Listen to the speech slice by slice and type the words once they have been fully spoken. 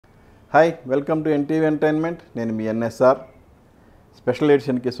Hi welcome to NTV entertainment. నేను మీ NSR. Special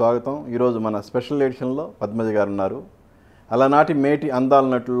ఎడిషన్కి స్వాగతం. ఈరోజు మన స్పెషల్ ఎడిషన్లో పద్మజ గారు ఉన్నారు. అలనాటి మేటి అందాల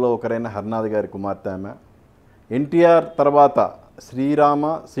నటుల్లో ఒకరైన హరనాథ్ గారి కుమార్తె ఆమె. ఎన్టీఆర్ తర్వాత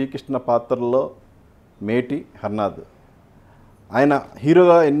శ్రీకృష్ణ పాత్రల్లో మేటి హరనాథ్. ఆయన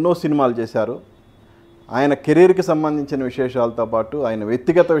హీరోగా ఎన్నో సినిమాలు చేశారు. ఆయన కెరీర్కి సంబంధించిన విశేషాలతో పాటు ఆయన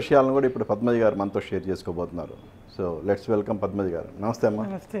వ్యక్తిగత విషయాలను కూడా ఇప్పుడు పద్మజ గారు మనతో share చేసుకోబోతున్నారు. So let's welcome Padmaja గారు. నమస్తే అమ్మా.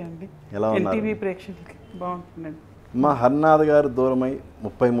 నమస్తే అండి. ఎలా ఉన్నారు? ఎన్టీవీ ప్రేక్షకులకి బాగుంటుందండి. మా హరనాథ్ గారు దూరమై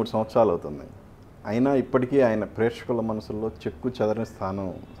 33 సంవత్సరాలు అవుతుంది. అయినా ఇప్పటికీ ఆయన ప్రేక్షకుల మనసుల్లో చెక్కు చెదరని స్థానం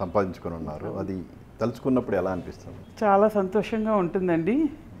సంపాదించుకొని ఉన్నారు. అది తలుచుకున్నప్పుడు ఎలా అనిపిస్తుంది? చాలా సంతోషంగా ఉంటుందండి.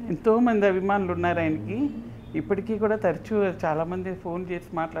 ఎంతోమంది అభిమానులు ఉన్నారు ఆయనకి. ఇప్పటికీ కూడా తరచూ చాలామంది ఫోన్ చేసి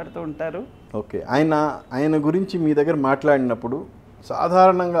మాట్లాడుతూ ఉంటారు. ఓకే, ఆయన గురించి మీ దగ్గర మాట్లాడినప్పుడు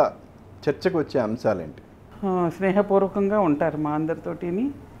సాధారణంగా చర్చకు వచ్చే అంశాలేంటి? స్నేహపూర్వకంగా ఉంటారు మా అందరితోటిని.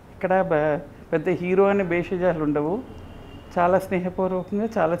 ఇక్కడ పెద్ద హీరో అనే భేషజాలు ఉండవు. చాలా స్నేహపూర్వకంగా,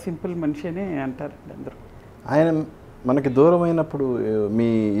 చాలా సింపుల్ మనిషి అని అంటారు అందరూ. ఆయన మనకి దూరం అయినప్పుడు మీ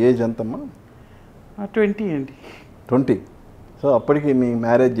ఏజ్ ఎంతమ్మా? 20 అండి. 20. సో అప్పటికి మీ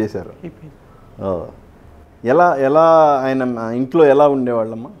మ్యారేజ్ చేశారు. అయిపోయింది. ఎలా ఆయన ఇంట్లో ఎలా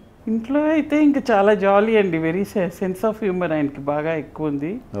ఉండేవాళ్ళమ్మా? ఇంట్లో అయితే ఇంకా చాలా జాలీ అండి. వెరీ సెన్స్ ఆఫ్ హ్యూమర్ ఆయనకి బాగా ఎక్కువ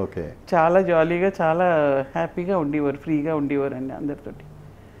ఉంది. ఓకే, చాలా జాలీగా, చాలా హ్యాపీగా ఉండేవారు, ఫ్రీగా ఉండేవారు అండి అందరితోటి.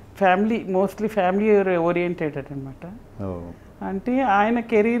 మోస్ట్లీ ఫ్యామిలీ ఓరియంటెడ్ అనమాట. అంటే ఆయన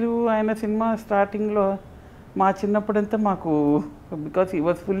కెరీరు, ఆయన సినిమా స్టార్టింగ్లో మా చిన్నప్పుడంతా మాకు because he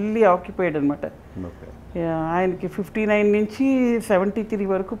was fully occupied అనమాట. ఆయనకి 59 నుంచి 73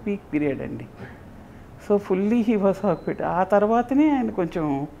 వరకు పీక్ పీరియడ్ అండి. So fully he was occupied. ఆ తర్వాతనే ఆయన కొంచెం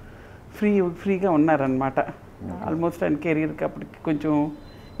ఫ్రీగా ఉన్నారనమాట. ఆల్మోస్ట్ ఆయన కెరీర్కి అప్పటికి కొంచెం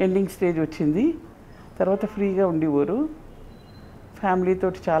ఎండింగ్ స్టేజ్ వచ్చింది. తర్వాత ఫ్రీగా ఉండేవారు. ఫ్యామిలీతో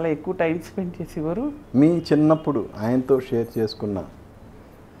చాలా ఎక్కువ టైం స్పెండ్ చేసేవారు. మీ చిన్నప్పుడు ఆయనతో షేర్ చేసుకున్న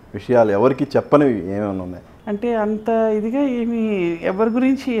విషయాలు ఎవరికి చెప్పనివి ఏమైనా ఉన్నాయి? అంటే అంత ఇదిగా ఏమి ఎవరి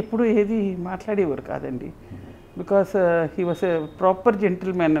గురించి ఎప్పుడు ఏది మాట్లాడేవారు కాదండి. Because he was a proper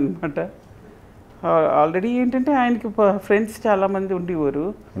gentleman అనమాట. ఆల్రెడీ ఏంటంటే ఆయనకి ఫ్రెండ్స్ చాలామంది ఉండేవారు.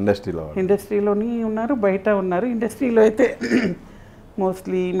 ఇండస్ట్రీలోని ఉన్నారు, బయట ఉన్నారు. ఇండస్ట్రీలో అయితే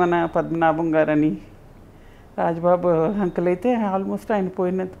మోస్ట్లీ మన పద్మనాభం గారని, రాజ్బాబు అంకుల్ అయితే ఆల్మోస్ట్ ఆయన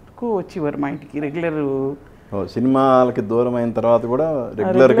పోయినంత వరకు వచ్చేవారు మా ఇంటికి రెగ్యులర్. సినిమాలకి దూరం అయిన తర్వాత కూడా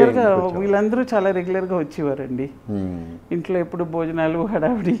రెగ్యులర్గా వీళ్ళందరూ చాలా రెగ్యులర్గా వచ్చేవారండి. ఇంట్లో ఎప్పుడు భోజనాలు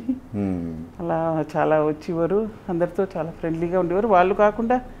హడావిడి అలా చాలా వచ్చేవారు. అందరితో చాలా ఫ్రెండ్లీగా ఉండేవారు. వాళ్ళు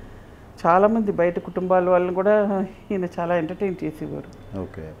కాకుండా చాలామంది బయట కుటుంబాల వాళ్ళని కూడా ఈయన చాలా ఎంటర్టైన్ చేసేవారు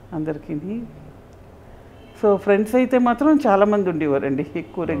అందరికీ. సో ఫ్రెండ్స్ అయితే మాత్రం చాలామంది ఉండేవారండి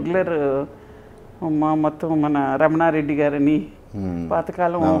ఎక్కువ రెగ్యులర్. మొత్తం మన రమణారెడ్డి గారని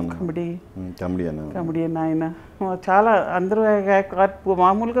పాతకాలం కమెడియన్ ఆయన. చాలా అందరూ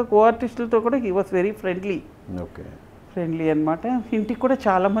మామూలుగా కో ఆర్టిస్టులతో కూడా హీ వాస్ వెరీ ఫ్రెండ్లీ అనమాట. ఇంటికి కూడా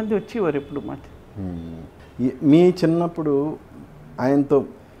చాలామంది వచ్చేవారు ఎప్పుడు మాట. మీ చిన్నప్పుడు ఆయనతో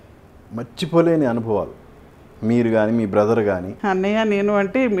మర్చిపోలేని అనుభవాలు మీరు కానీ మీ బ్రదర్ కానీ? అన్నయ్య నేను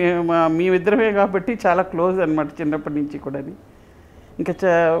అంటే మేమిద్దరమే కాబట్టి చాలా క్లోజ్ అనమాట చిన్నప్పటి నుంచి కూడా. ఇంకా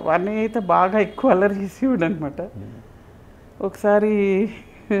అన్నయ్య అయితే బాగా ఎక్కువ అల్లరి చేసేవాడు అనమాట. ఒకసారి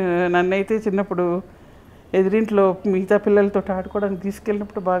నన్ను అయితే చిన్నప్పుడు ఎదురింట్లో మిగతా పిల్లలతో ఆడుకోవడానికి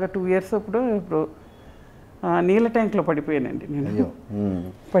తీసుకెళ్ళినప్పుడు బాగా 2 years ఇప్పుడు నీళ్ళ ట్యాంక్లో పడిపోయానండి నేను.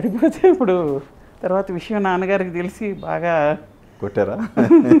 పడిపోతే ఇప్పుడు తర్వాత విషయం నాన్నగారికి తెలిసి బాగా కొట్టారా?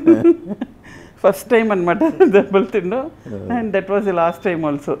 ఫస్ట్ టైం అనమాట దెబ్బలు తిండం. And that was the last time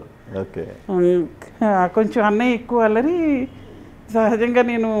also. కొంచెం అన్నయ్య ఎక్కువ అల్లరి. సహజంగా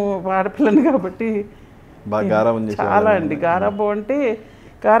నేను ఆడపిల్లని కాబట్టి చాలా అండి గారాబం. అంటే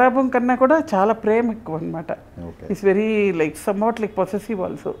గారాబం కన్నా కూడా చాలా ప్రేమ ఎక్కువ అనమాట. It's very like somewhat like possessive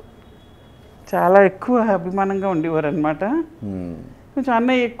also. చాలా ఎక్కువ అభిమానంగా ఉండేవారు అనమాట. కొంచెం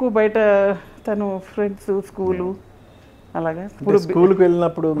అన్నయ్య ఎక్కువ బయట తను ఫ్రెండ్స్ స్కూలు అలాగా. ఇప్పుడు స్కూల్కి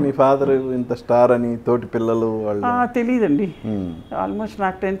వెళ్ళినప్పుడు మీ ఫాదర్ ఇంత స్టార్ అని తోటి పిల్లలు తెలియదండి. ఆల్మోస్ట్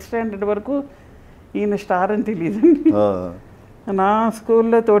నాకు 10th standard వరకు ఈయన స్టార్ అని తెలియదండి. నా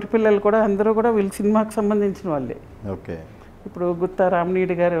స్కూల్లో తోటి పిల్లలు కూడా అందరూ కూడా వీళ్ళు సినిమాకి సంబంధించిన వాళ్ళే. ఇప్పుడు గుత్తా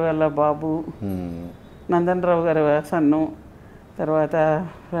రామనీయుడు గారి వాళ్ళ బాబు, నందన్ రావు గారి సన్ను, తర్వాత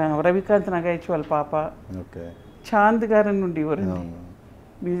రవికాంత్ నగైచ్ వాళ్ళ పాప, చాంద్ గారని ఉండేవారు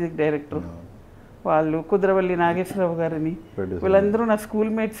మ్యూజిక్ డైరెక్టర్. వాళ్ళు కుద్రవల్లి నాగేశ్వరరావు గారని, వీళ్ళందరూ నా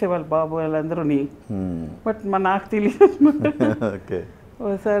స్కూల్ మేట్సే వాళ్ళ బాబు వాళ్ళందరూని. బట్ నాకు తెలియదు.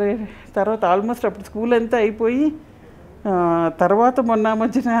 ఒకసారి తర్వాత ఆల్మోస్ట్ అప్పుడు స్కూల్ అంతా అయిపోయి తర్వాత మొన్న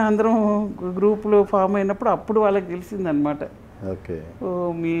మధ్యన అందరం గ్రూపులు ఫామ్ అయినప్పుడు అప్పుడు వాళ్ళకి తెలిసిందనమాట ఓకే. ఓ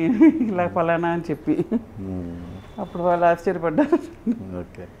మీ ఇలా ఫలానా అని చెప్పి అప్పుడు వాళ్ళు ఆశ్చర్యపడ్డారు.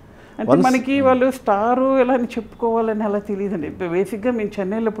 ఓకే. అంటే మనకి వాళ్ళు స్టారు ఎలా అని చెప్పుకోవాలని అలా తెలియదండి. బేసిక్గా మేము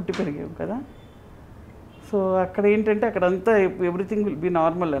చెన్నైలో పుట్టి పెరిగాము కదా, సో అక్కడ ఏంటంటే అక్కడంతా ఎవ్రీథింగ్ విల్ బి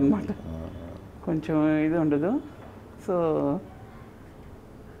నార్మల్ అనమాట, కొంచెం ఇది ఉండదు. సో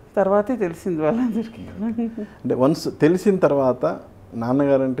తర్వాతే తెలిసింది వాళ్ళందరికీ. అంటే వన్స్ తెలిసిన తర్వాత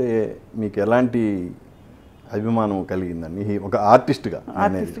నాన్నగారు అంటే మీకు ఎలాంటి అభిమానం కలిగిందండి ఒక ఆర్టిస్ట్గా?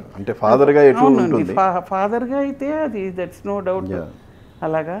 అంటే ఫాదర్గా ఎట్లా ఉంటుంది? ఫాదర్గా అయితే అది దట్స్ నో డౌట్.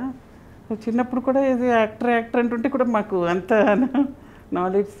 అలాగా చిన్నప్పుడు కూడా ఇది యాక్టర్ అంటుంటే కూడా మాకు అంత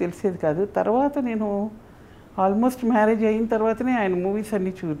నాలెడ్జ్ తెలిసేది కాదు. తర్వాత నేను ఆల్మోస్ట్ మ్యారేజ్ అయిన తర్వాతనే ఆయన మూవీస్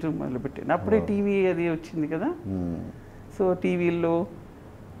అన్నీ చూడటం మొదలుపెట్టాను. అప్పుడే టీవీ అది వచ్చింది కదా, సో టీవీల్లో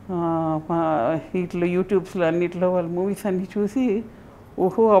వీటిలో యూట్యూబ్స్లో అన్నిట్లో వాళ్ళ మూవీస్ అన్నీ చూసి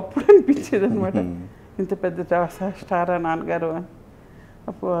ఓహో అప్పుడు అనిపించేది అనమాట, ఇంత పెద్ద స్టారా నాన్నగారు అని.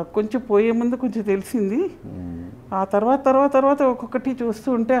 అప్పుడు కొంచెం పోయే ముందు కొంచెం తెలిసింది. ఆ తర్వాత ఒక్కొక్కటి చూస్తూ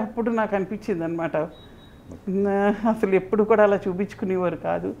ఉంటే అప్పుడు నాకు అనిపించింది అనమాట, అసలు ఎప్పుడు కూడా అలా చూపించుకునేవారు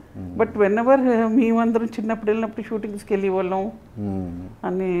కాదు. బట్ వెన్నెవర్ మేమందరం చిన్నప్పుడు వెళ్ళినప్పుడు షూటింగ్స్కి వెళ్ళేవాళ్ళం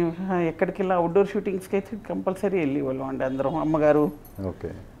అన్ని, ఎక్కడికి వెళ్ళి అవుట్డోర్ షూటింగ్స్కి అయితే కంపల్సరీ వెళ్ళేవాళ్ళం అండి అందరం, అమ్మగారు,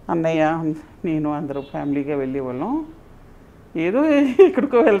 అన్నయ్య, నేను అందరం ఫ్యామిలీగా వెళ్ళేవాళ్ళం. ఏదో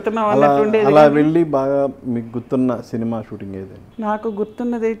ఎక్కడికో వెళ్తున్నాం అన్నట్టు ఉండేది. అలా వెళ్ళి బాగా మీకు గుర్తున్న సినిమా షూటింగ్ ఏదండి? నాకు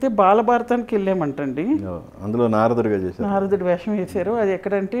గుర్తున్నది అయితే బాలభారతానికి వెళ్ళామంటండి. అందులో నారదుడిగా చేశారు, నారదుడి వేషం వేశారు. అది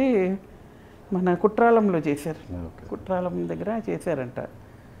ఎక్కడంటే మన కుట్రాలంలో చేశారు, కుట్రాలం దగ్గర చేశారంట.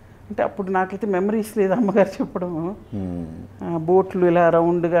 అంటే అప్పుడు నాకైతే మెమరీస్ లేదు, అమ్మగారు చెప్పడం. బోట్లు ఇలా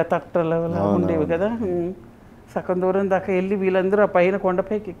రౌండ్గా తట్టలు అలా ఉండేవి కదా, సగం దూరం దాకా వెళ్ళి వీళ్ళందరూ ఆ పైన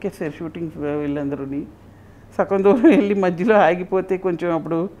కొండపైకి ఎక్కేసారు షూటింగ్ వీళ్ళందరూని. సగం దూరం వెళ్ళి మధ్యలో ఆగిపోతే కొంచెం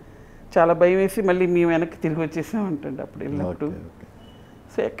అప్పుడు చాలా భయం వేసి మళ్ళీ మేము వెనక్కి తిరిగి వచ్చేసాం అంటండి అప్పుడు వెళ్ళినప్పుడు.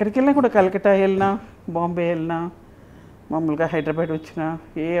 సో ఎక్కడికి వెళ్ళినా కూడా కలకత్తా వెళ్ళినా, బాంబే వెళ్ళినా, మామూలుగా హైదరాబాద్ వచ్చినా,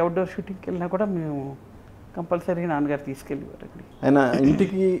 ఏ అవుట్డోర్ షూటింగ్కి వెళ్ళినా కూడా మేము కంపల్సరీ నాన్నగారు తీసుకెళ్ళేవారండి. ఆయన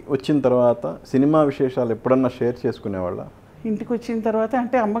ఇంటికి వచ్చిన తర్వాత సినిమా విశేషాలు ఎప్పుడన్నా షేర్ చేసుకునేవాళ్ళ? ఇంటికి వచ్చిన తర్వాత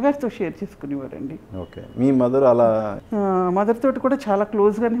అంటే అమ్మగారితో షేర్ చేసుకునేవారండి. ఓకే. మీ మదర్ అలా? మదర్ తోటి కూడా చాలా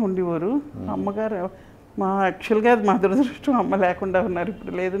క్లోజ్గానే ఉండేవారు. అమ్మగారు యాక్చువల్గా మా దురదృష్టం అమ్మ లేకుండా ఉన్నారు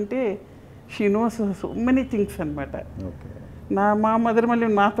ఇప్పుడు, లేదంటే she knows so many things అనమాట. మా మదర్ మళ్ళీ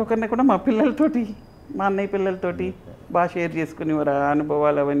నాతో కన్నా కూడా మా పిల్లలతోటి, మా అన్నయ్య పిల్లలతోటి బాగా షేర్ చేసుకునేవారు ఆ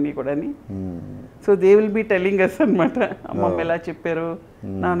అనుభవాలు అవన్నీ కూడా. So they will be telling us అనమాట, అమ్మమ్మ ఇలా చెప్పారు,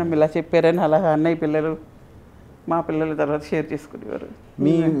 నాన్నమ్మ ఇలా చెప్పారని. అలా అన్నయ్య పిల్లలు, మా పిల్లల తర్వాత షేర్ చేసుకునేవారు.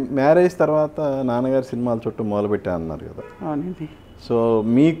 మీ మ్యారేజ్ తర్వాత నాన్నగారి సినిమాల చుట్టూ మొదలుపెట్టా అన్నారు కదా? అవునండి. సో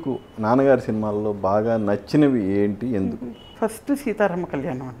మీకు నాన్నగారి సినిమాల్లో బాగా నచ్చినవి ఏంటి, ఎందుకు? ఫస్ట్ సీతారామ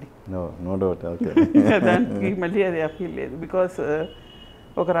కళ్యాణం అండి. No doubt. ఓకే. దానికి మళ్ళీ అది అఫీల్ లేదు, బికాస్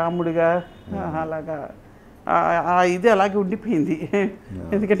ఒక రాముడిగా అలాగా ఇది అలాగే ఉండిపోయింది.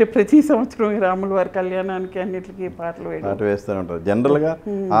 ఎందుకంటే ప్రతి సంవత్సరం రాముల వారి కళ్యాణానికి అన్నిటికీ పాటలు వేస్తూ ఉంటారు. జనరల్గా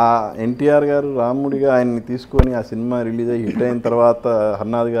ఆ ఎన్టీఆర్ గారు రాముడిగా ఆయన్ని తీసుకొని ఆ సినిమా రిలీజ్ అయ్యి హిట్ అయిన తర్వాత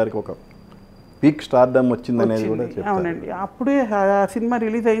హర్నాథ్ గారికి ఒక పీక్ స్టార్డమ్ వచ్చింది అనేది కూడా చెప్తారు. అవునండి. అప్పుడే ఆ సినిమా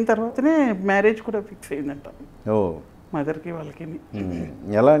రిలీజ్ అయిన తర్వాతనే మ్యారేజ్ కూడా ఫిక్స్ అయిందంట మదర్కి వాళ్ళకి.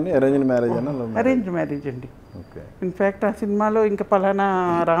 ఎలా అండి? అరేంజ్డ్ మ్యారేజ్ అన్న? అరేంజ్డ్ మ్యారేజ్ అండి. ఓకే. ఇన్ఫ్యాక్ట్ ఆ సినిమాలో ఇంకా పలానా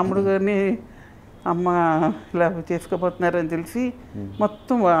రాముడు గారిని అమ్మ ఇలా చేసుకోబోతున్నారని తెలిసి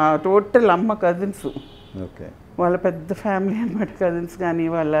మొత్తం టోటల్ అమ్మ కజిన్స్, ఓకే, వాళ్ళ పెద్ద ఫ్యామిలీ అన్నమాట, కజిన్స్ కానీ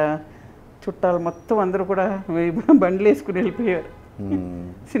వాళ్ళ చుట్టాలు మొత్తం అందరూ కూడా బండ్లు వేసుకుని వెళ్ళిపోయారు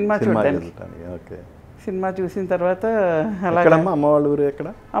సినిమా చూడడానికి. సినిమా చూసిన తర్వాత అలాగే. అమ్మ వాళ్ళ ఊరు ఎక్కడ?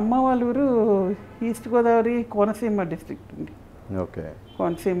 అమ్మ వాళ్ళ ఊరు ఈస్ట్ గోదావరి, కోనసీమ డిస్ట్రిక్ట్ అండి. ఓకే.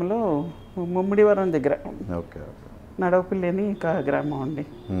 కోనసీమలో ముమ్మిడివరం దగ్గర. ఓకే. నడవపల్లి అని గ్రామం అండి.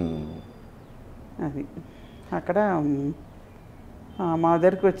 అది అక్కడ మా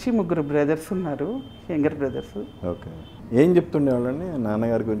దగ్గరికి వచ్చి 3 బ్రదర్స్ ఉన్నారు, యంగర్ బ్రదర్స్. ఓకే. ఏం చెప్తుండేవాళ్ళండి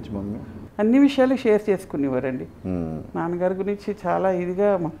నాన్నగారి గురించి మమ్మీ? అన్ని విషయాలు షేర్ చేసుకునేవారండి. నాన్నగారి గురించి చాలా ఇదిగా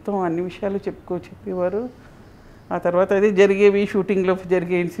మొత్తం అన్ని విషయాలు చెప్పేవారు. ఆ తర్వాత అదే జరిగేవి, షూటింగ్లో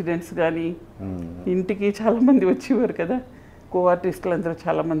జరిగే ఇన్సిడెంట్స్ కానీ, ఇంటికి చాలామంది వచ్చేవారు కదా, కో ఆర్టిస్టులు అందరూ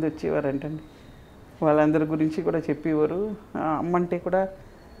చాలామంది వచ్చేవారంటండి. వాళ్ళందరి గురించి కూడా చెప్పేవారు. అమ్మంటే కూడా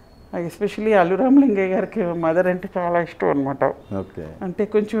ఎస్పెషల్లీ అల్లు రామలింగయ్య గారికి మదర్ అంటే చాలా ఇష్టం అనమాట. అంటే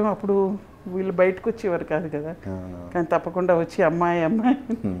కొంచెం అప్పుడు వీళ్ళు బయటకు వచ్చేవారు కాదు కదా, కానీ తప్పకుండా వచ్చి అమ్మాయి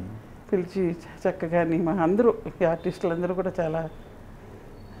పిలిచి చక్కగా మా అందరూ ఆర్టిస్టులు అందరూ కూడా చాలా,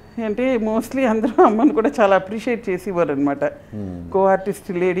 అంటే మోస్ట్లీ అందరూ అమ్మని కూడా చాలా అప్రిషియేట్ చేసేవారు అనమాట. కో ఆర్టిస్ట్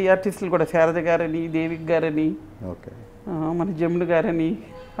లేడీ ఆర్టిస్టులు కూడా శారద గారని, దేవిక్ గారని, మన జముడు గారని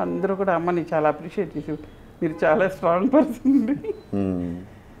అందరూ కూడా అమ్మని చాలా అప్రిషియేట్ చేసేవారు. మీరు చాలా స్ట్రాంగ్ పర్సన్ అండి.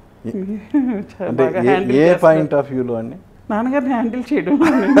 అంటే ఏ పాయింట్ ఆఫ్ వ్యూలో అండి? నాన్నగారిని హ్యాండిల్ చేయడం.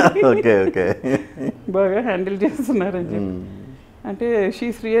 ఓకే ఓకే, బాగా హ్యాండిల్ చేస్తున్నారని చెప్పి. అంటే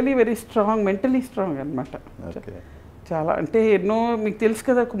she is really very strong, mentally strong అనమాట. చాలా అంటే ఎన్నో మీకు తెలుసు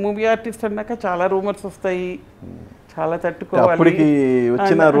కదా, ఒక మూవీ ఆర్టిస్ట్ అన్నాక చాలా రూమర్స్ వస్తాయి, చాలా తట్టుకోవాలి. అప్పటికి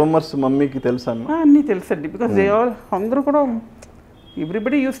వచ్చిన రూమర్స్ మమ్మీకి తెలుసా? అన్నీ తెలుసండి, బికాస్ దే ఆల్ అందరూ కూడా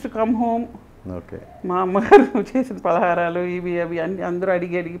everybody use to come home. Okay, మా అమ్మగారు చేసిన పలహారాలు ఇవి అవి అన్ని అందరూ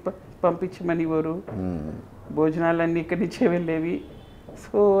అడిగి అడిగి పంపించమనివారు. భోజనాలన్నీ ఇక్కడి నుంచే వెళ్ళేవి.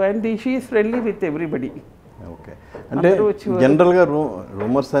 So and she is friendly with everybody. Okay, అంటే జనరల్గా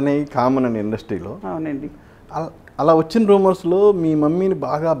రూమర్స్ అనేవి కామన్ అండి ఇండస్ట్రీలో. అవునండి. అలా వచ్చిన రూమర్స్లో మీ మమ్మీని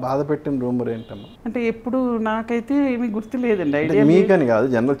బాగా బాధ పెట్టిన రూమర్ ఏంటమ్మా? అంటే ఎప్పుడు నాకైతే ఏమీ గుర్తు లేదండి. ఐడియా మీకని కాదు,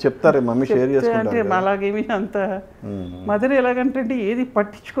 జనరల్ చెప్తారు మమ్మీ షేర్ చేసుకుంటారు. అంటే అలాగేమీ అంత మదర్ ఎలాగంటే ఏది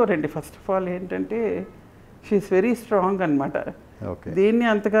పట్టించుకోరండి. ఫస్ట్ ఆఫ్ ఆల్ ఏంటంటే షీఈస్ వెరీ స్ట్రాంగ్ అనమాట. దేన్ని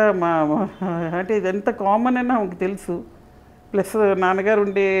అంతగా అంటే ఇదంత కామన్ అని ఆమెకు తెలుసు. ప్లస్ నాన్నగారు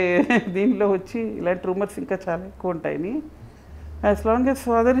ఉండే దీనిలో వచ్చి ఇలాంటి రూమర్స్ ఇంకా చాలా ఎక్కువ ఉంటాయని. యాజ్ లాంగ్ యాజ్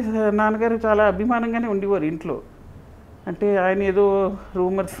ఫాదర్, నాన్నగారు చాలా అభిమానంగానే ఉండేవారు ఇంట్లో. అంటే ఆయన ఏదో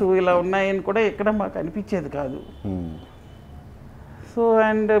రూమర్స్ ఇలా ఉన్నాయని కూడా ఎక్కడ మాకు అనిపించేది కాదు. సో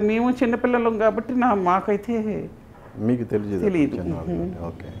అండ్ మేము చిన్నపిల్లలం కాబట్టి మాకైతే మీకు తెలియదు.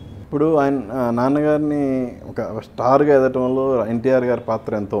 ఓకే, ఇప్పుడు ఆయన నాన్నగారిని ఒక స్టార్గా ఎదటంలో ఎన్టీఆర్ గారి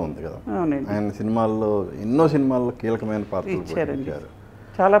పాత్ర ఎంతో ఉంది కదా. ఆయన సినిమాల్లో ఎన్నో సినిమాల్లో కీలకమైన పాత్ర ఇచ్చారండి.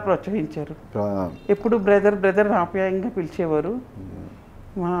 చాలా ప్రోత్సహించారు. ఎప్పుడు బ్రదర్ బ్రదర్ ఆప్యాయంగా పిలిచేవారు.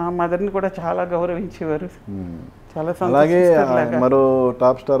 మా మదర్ని కూడా చాలా గౌరవించేవారు. చాలా అలాగే మరో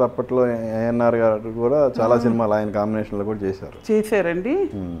టాప్ స్టార్ అప్పట్లో NSR గారు కూడా చాలా సినిమాలు ఆయన కాంబినేషన్లో కూడా చేశారండి.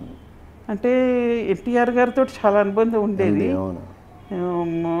 అంటే ఎన్టీఆర్ గారితో చాలా అనుబంధం ఉండేది.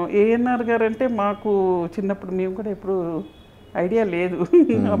 ANR గారు అంటే మాకు చిన్నప్పుడు మేము కూడా ఎప్పుడు ఐడియా లేదు.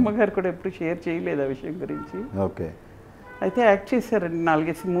 అమ్మగారు కూడా ఎప్పుడు షేర్ చేయలేదు ఆ విషయం గురించి. ఓకే, అయితే యాక్ట్ చేశారండి,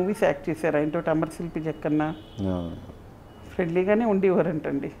 4 మూవీస్ యాక్ట్ చేశారు ఆయనతో. అమరశిల్పి జక్కన్న ఫ్రెండ్లీగానే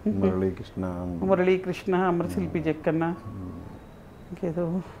ఉండేవారంటండి. మురళీకృష్ణ, అమరశిల్పి జక్కన్న, ఇంకేదో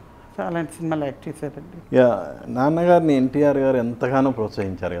అలాంటి సినిమాలు యాక్ట్ చేశారండి. నాన్నగారిని ఎన్టీఆర్ గారు ఎంతగానో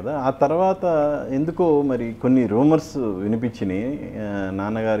ప్రోత్సహించారు కదా. ఆ తర్వాత ఎందుకో మరి కొన్ని రూమర్స్ వినిపించినాయి,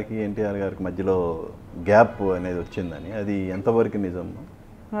 నాన్నగారికి ఎన్టీఆర్ గారికి మధ్యలో గ్యాప్ అనేది వచ్చిందని. అది ఎంతవరకు నిజం?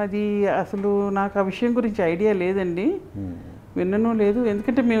 అది అసలు నాకు ఆ విషయం గురించి ఐడియా లేదండి, విన్నను లేదు.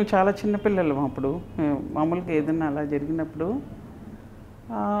 ఎందుకంటే మేము చాలా చిన్నపిల్లలం అప్పుడు. మామూలుగా ఏదన్నా అలా జరిగినప్పుడు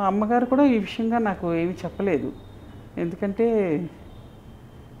అమ్మగారు కూడా ఈ విషయంగా నాకు ఏమీ చెప్పలేదు. ఎందుకంటే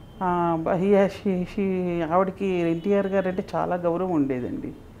ఆవిడకి ఎన్టీఆర్ గారు అంటే చాలా గౌరవం ఉండేదండి.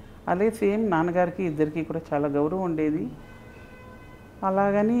 అలాగే సేమ్ నాన్నగారికి ఇద్దరికి కూడా చాలా గౌరవం ఉండేది.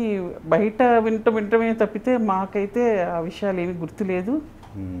 అలాగని బయట వింటమే తప్పితే మాకైతే ఆ విషయాలు ఏమీ గుర్తులేదు,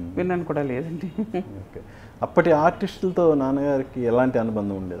 విన్నాను కూడా లేదండి. అప్పటి ఆర్టిస్టులతో నాన్నగారికి ఎలాంటి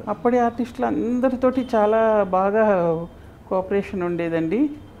అనుబంధం ఉండేది? అప్పటి ఆర్టిస్టులు అందరితోటి చాలా బాగా కోఆపరేషన్ ఉండేదండి.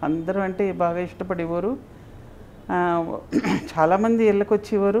 అందరూ అంటే బాగా ఇష్టపడేవారు. చాలామంది ఇళ్ళకి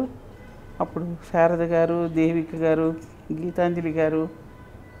వచ్చేవారు. అప్పుడు శారద గారు, దేవిక గారు, గీతాంజలి గారు,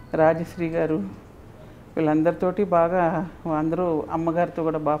 రాజశ్రీ గారు, వీళ్ళందరితోటి బాగా అందరూ అమ్మగారితో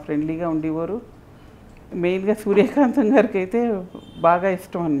కూడా బాగా ఫ్రెండ్లీగా ఉండేవారు. మెయిన్గా సూర్యకాంతం గారికి అయితే బాగా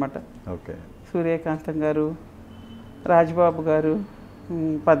ఇష్టం అనమాట. ఓకే, సూర్యకాంతం గారు, రాజ్బాబు గారు,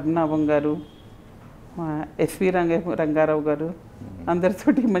 పద్మనాభం గారు, ఎస్వి రంగారావు గారు,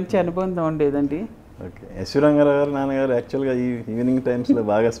 అందరితోటి మంచి అనుబంధం ఉండేదండి. ఓకే, ఎస్వి రంగారావు గారు నాన్నగారు యాక్చువల్గా ఈవినింగ్ టైమ్స్లో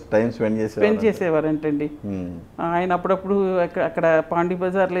బాగా టైం స్పెండ్ చేసేవారంటండి. ఆయన అప్పుడప్పుడు అక్కడ పాండి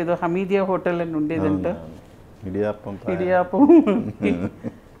బజార్లో ఏదో హమీదియా హోటల్ అని ఉండేదంట, ఇడియాపం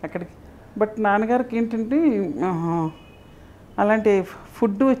అక్కడికి. బట్ నాన్నగారికి ఏంటంటే అలాంటి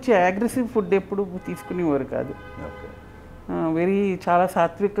ఫుడ్ వచ్చి అగ్రెసివ్ ఫుడ్ ఎప్పుడు తీసుకునేవారు కాదు. చాలా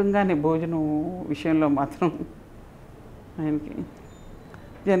సాత్వికంగానే భోజనం విషయంలో మాత్రం ఆయనకి.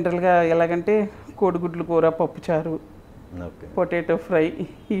 జనరల్గా ఎలాగంటే కోడిగుడ్లు కూర, పప్పుచారు, పొటాటో ఫ్రై,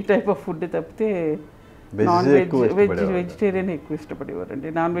 ఈ టైప్ ఆఫ్ ఫుడ్ తప్పితే నాన్ వెజిటేరియన్ ఎక్కువ ఇష్టపడేవారండి.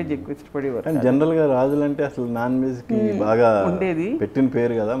 నాన్ వెజ్ ఎక్కువ ఇష్టపడేవారు. జనరల్గా రాజులు అంటే అసలు నాన్ వెజ్కి బాగా ఉండేది, పెట్టిన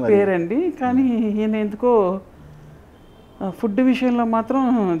పేరు కదా పేరండి. కానీ ఈయన ఎందుకో ఫుడ్ విషయంలో మాత్రం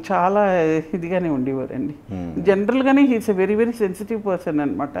చాలా ఇదిగానే ఉండేవారండి. జనరల్గానే he's a very very sensitive person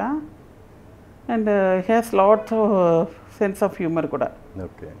అనమాట. And has LADS sense of humour కూడా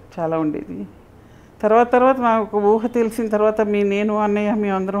చాలా ఉండేది. తర్వాత నాకు ఊహ తెలిసిన తర్వాత నేను అన్నయ్య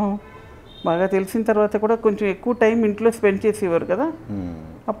మేము అందరం బాగా తెలిసిన తర్వాత కూడా కొంచెం ఎక్కువ టైం ఇంట్లో స్పెండ్ చేసేవారు కదా.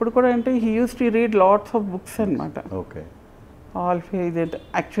 అప్పుడు కూడా అంటే he use to read lots of books అనమాట. ఆల్ ఫెయిజ్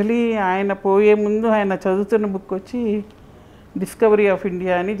యాక్చువల్లీ ఆయన పోయే ముందు ఆయన చదువుతున్న బుక్ వచ్చి డిస్కవరీ ఆఫ్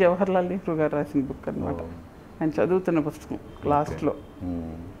ఇండియా అని జవహర్లాల్ నెహ్రూ గారు రాసిన బుక్ అనమాట. ఆయన చదువుతున్న పుస్తకం లాస్ట్లో.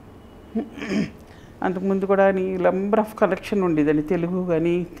 అంతకుముందు కూడా నంబర్ ఆఫ్ కలెక్షన్ ఉండేదండి, తెలుగు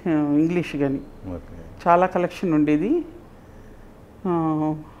కానీ ఇంగ్లీష్ కానీ చాలా కలెక్షన్ ఉండేది.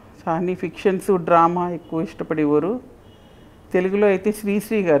 కానీ ఫిక్షన్స్ డ్రామా ఎక్కువ ఇష్టపడేవారు. తెలుగులో అయితే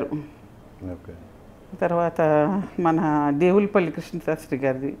శ్రీశ్రీ గారు, తర్వాత మన దేవులపల్లి కృష్ణశాస్త్రి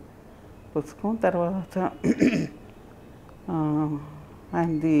గారిది పుస్తకం, తర్వాత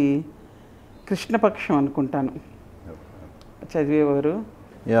ఆయనది కృష్ణపక్షం అనుకుంటాను చదివేవారు.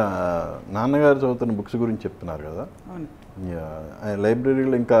 నాన్నగారు చదువుతున్న బుక్స్ గురించి చెప్తున్నారు కదా.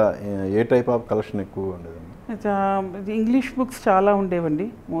 లైబ్రరీలో ఇంకా ఏ టైప్ ఆఫ్ కలెక్షన్ ఎక్కువ ఉండేదండి? ఇంగ్లీష్ బుక్స్ చాలా ఉండేవండి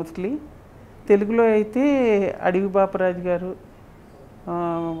మోస్ట్లీ. తెలుగులో అయితే అడవి బాపరాజు గారు,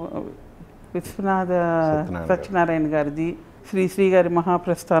 విశ్వనాథ సత్యనారాయణ గారిది, శ్రీశ్రీ గారి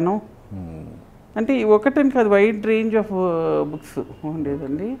మహాప్రస్థానం, అంటే ఒకటని కాదు వైడ్ రేంజ్ ఆఫ్ బుక్స్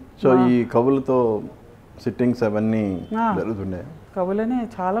ఉండేదండి. సో ఈ కవులతో సిట్టింగ్స్ అవన్నీ జరుగుతుండే. కవులనే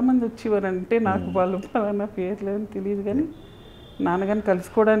చాలామంది వచ్చేవారు. అంటే నాకు వాళ్ళు పలానా పేర్లు అని తెలియదు, కానీ నాన్నగారిని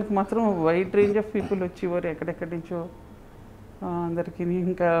కలుసుకోవడానికి మాత్రం వైడ్ రేంజ్ ఆఫ్ పీపుల్ వచ్చేవారు ఎక్కడెక్కడి నుంచో. అందరికీ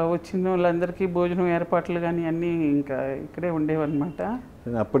ఇంకా వచ్చిన వాళ్ళందరికీ భోజనం ఏర్పాట్లు కానీ అన్నీ ఇంకా ఇక్కడే ఉండేవన్నమాట.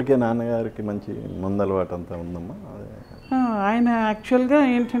 అప్పటికే నాన్నగారికి మంచి ముందలవాటు అంతా ఉందమ్మా. ఆయన యాక్చువల్గా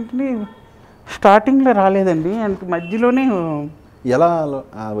ఏంటంటే స్టార్టింగ్లో రాలేదండి, ఆయనకి మధ్యలోనే. ఎలా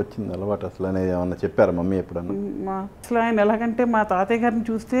వచ్చింది అలవాటు అసలు అనేది ఏమన్నా చెప్పారా మమ్మీ ఎప్పుడన్నా? అసలు ఆయన ఎలాగంటే మా తాతయ్య గారిని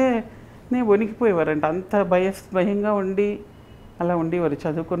చూస్తే నేను వణికిపోయేవారంట, అంత భయంగా ఉండి అలా ఉండేవారు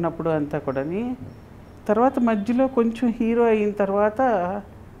చదువుకున్నప్పుడు అంతా కూడా. తర్వాత మధ్యలో కొంచెం హీరో అయిన తర్వాత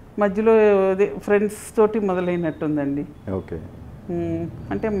మధ్యలో ఫ్రెండ్స్ తోటి మొదలైనట్టుందండి. ఓకే.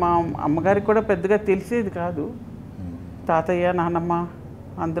 అంటే మా అమ్మగారికి కూడా పెద్దగా తెలిసేది కాదు. తాతయ్య నాన్నమ్మ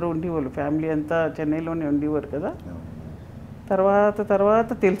అందరూ ఉండేవాళ్ళు, ఫ్యామిలీ అంతా చెన్నైలోనే ఉండేవారు కదా. తర్వాత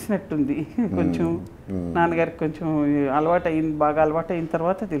తెలిసినట్టుంది కొంచెం. నాన్నగారికి కొంచెం బాగా అలవాటు అయిన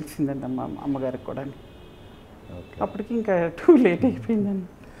తర్వాత తెలిసిందండి అమ్మగారికి కూడా. అప్పటికి ఇంకా టూ లేట్ అయిపోయిందండి.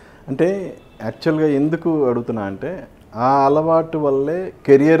 అంటే యాక్చువల్గా ఎందుకు అడుగుతున్నా అంటే ఆ అలవాటు వల్లే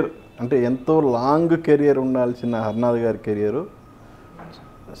కెరియర్, అంటే ఎంతో లాంగ్ కెరియర్ ఉండాల్సిన హర్నాథ్ గారి కెరియరు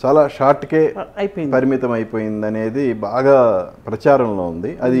చాలా షార్ట్కే పరిమితం అయిపోయింది అనేది బాగా ప్రచారంలో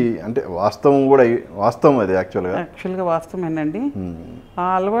ఉంది. అది అంటే వాస్తవం అది యాక్చువల్గా వాస్తవమేనండి. ఆ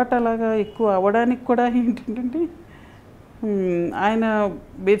అలవాటు అలాగా ఎక్కువ అవ్వడానికి కూడా ఏంటంటే ఆయన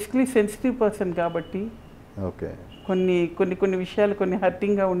బేసిక్లీ సెన్సిటివ్ పర్సన్ కాబట్టి ఓకే కొన్ని విషయాలు కొన్ని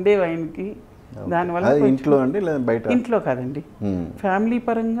హర్టింగ్గా ఉండేవి ఆయనకి. దానివల్ల ఇంట్లో అండి లేదా బయట? ఇంట్లో కాదండి, ఫ్యామిలీ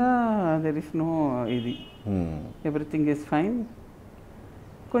పరంగా దెర్ ఇస్ నో ఇది, ఎవ్రీథింగ్ ఈజ్ ఫైన్.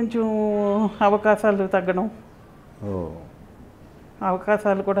 కొంచెం అవకాశాలు తగ్గడం,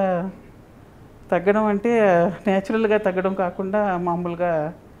 అవకాశాలు కూడా తగ్గడం అంటే న్యాచురల్గా తగ్గడం కాకుండా మామూలుగా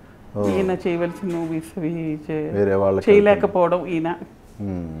ఈయన చేయవలసిన మూవీస్ అవి చేయలేకపోవడం ఈయన.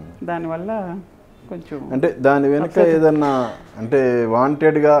 దానివల్ల కొంచెం అంటే దాని వెనుక ఏదన్నా అంటే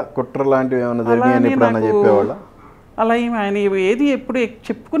వాంటెడ్గా కుట్ర లాంటివి ఏమైనా జరిగాయని ఎప్పుడన్నా చెప్పేవాళ్ళ? అలా ఆయన ఏది ఎప్పుడు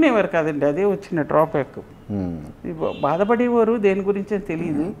చెప్పుకునేవారు కాదండి, అదే వచ్చిన డ్రాబ్యాక్. బాధపడేవారు, దేని గురించి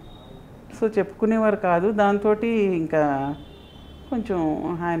తెలియదు, సో చెప్పుకునేవారు కాదు. దాంతో ఇంకా కొంచెం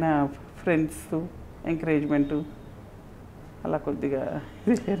ఆయన ఫ్రెండ్స్ ఎంకరేజ్మెంట్ అలా కొద్దిగా.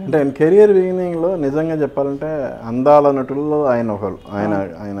 అంటే ఆయన కెరియర్ బిగినింగ్లో నిజంగా చెప్పాలంటే అందాల నటుల్లో ఆయన ఒకరు.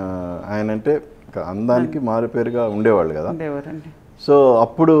 ఆయన అంటే అందానికి మారుపేరుగా ఉండేవాళ్ళు కదా. ఉండేవారండి. సో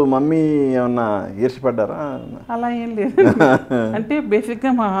అప్పుడు మమ్మీ ఏమన్నా ఈర్షపడ్డారా? అలా ఏం లేదు. అంటే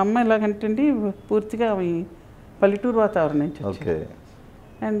బేసిక్గా మా అమ్మ ఎలాగంటే పూర్తిగా అవి పల్లెటూరు వాతావరణం నుంచి ఓకే.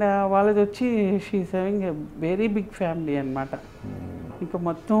 అండ్ వాళ్ళది వచ్చి she is having a very big family అనమాట. ఇంకా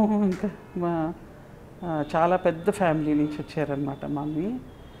మొత్తం ఇంకా చాలా పెద్ద ఫ్యామిలీ నుంచి వచ్చారనమాట మమ్మీ.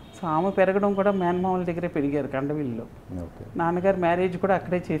 సో ఆమె పెరగడం కూడా మేనమామల దగ్గరే పెరిగారు కండవిల్లో. నాన్నగారు మ్యారేజ్ కూడా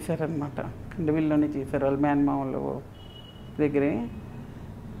అక్కడే చేశారనమాట, కండవిల్లోనే చేశారు వాళ్ళ మేనమామల దగ్గరే.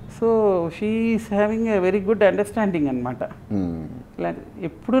 So she is having a very good understanding అనమాట. ఇలా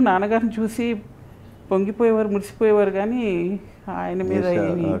ఎప్పుడు నాన్నగారిని చూసి పొంగిపోయేవారు, మురిసిపోయేవారు, కానీ ఆయన మీద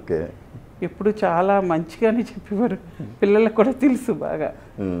ఎప్పుడు చాలా మంచిగానే చెప్పేవారు. పిల్లలకు కూడా తెలుసు బాగా,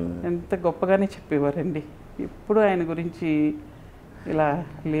 ఎంత గొప్పగానే చెప్పేవారండి. ఎప్పుడు ఆయన గురించి ఇలా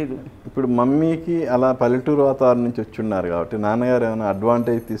లేదు. ఇప్పుడు మమ్మీకి అలా పల్లెటూరు వాతావరణం నుంచి వచ్చి ఉన్నారు కాబట్టి నాన్నగారు ఏమైనా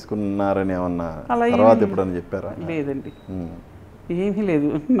అడ్వాంటేజ్ తీసుకున్నారని ఏమన్నా తర్వాత ఎప్పుడన్నా చెప్పారా? లేదండి, ఏమీ లేదు.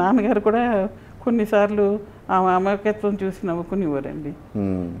 నాన్నగారు కూడా కొన్నిసార్లు ఆమె అమాయకత్వం చూసి నవ్వుకునేవారండి.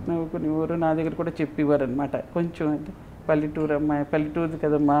 నవ్వుకునేవారు, నా దగ్గర కూడా చెప్పేవారు అనమాట. కొంచెం పల్లెటూరు అమ్మాయి, పల్లెటూరు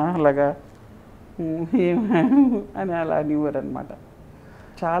కదమ్మా అలాగా ఏం అని అలా అనేవారు అనమాట.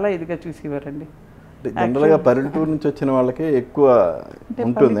 చాలా ఇదిగా చూసేవారండి. జనరల్గా పల్లెటూరు నుంచి వచ్చిన వాళ్ళకి ఎక్కువ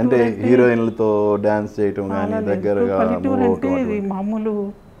ఉంటుంది, అంటే హీరోయిన్లతో డాన్స్ చేయటం కానీ దగ్గరగా పల్లెటూరు అంటే ఇది మామూలు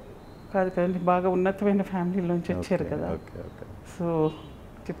కాదు కదండి, బాగా ఉన్నతమైన ఫ్యామిలీలోంచి వచ్చారు కదా. సో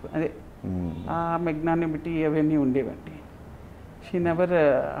అదే ఆ మెగ్నానిమిటీ అవన్నీ ఉండేవండి. షీ నెవర్,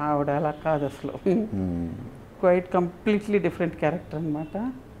 ఆవిడ అలా కాదు అసలు, క్వైట్ కంప్లీట్లీ డిఫరెంట్ క్యారెక్టర్ అనమాట.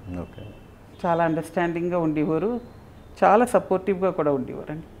 చాలా అండర్స్టాండింగ్గా ఉండేవారు, చాలా సపోర్టివ్గా కూడా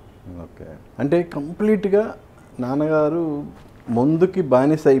ఉండేవారండి. ఓకే, అంటే కంప్లీట్గా నాన్నగారు ముందుకి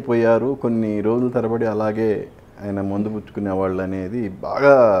బానిస అయిపోయారు, కొన్ని రోజుల తరబడి అలాగే ఆయన మందు పుచ్చుకునేవాళ్ళు అనేది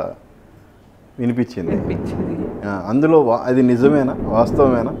బాగా వినిపించింది. అందులో అది నిజమేనా,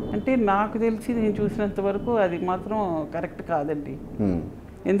 వాస్తవమేనా? అంటే నాకు తెలిసి నేను చూసినంత వరకు అది మాత్రం కరెక్ట్ కాదండి.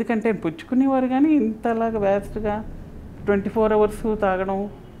 ఎందుకంటే పుచ్చుకునేవారు కానీ ఇంతలాగా వ్యాస్ట్గా 24 hours తాగడం,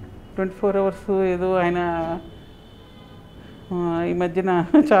 24 hours ఏదో ఆయన ఈ మధ్యన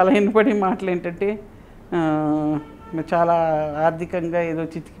చాలా వినపడే మాటలు ఏంటంటే చాలా ఆర్థికంగా ఏదో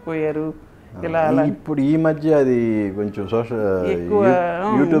చితికిపోయారు ఇలా అలా. ఇప్పుడు ఈ మధ్య అది కొంచెం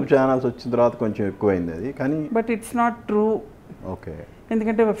యూట్యూబ్ ఛానల్స్ వచ్చిన తర్వాత కొంచెం ఎక్కువైంది అది, కానీ but it's not true. Okay,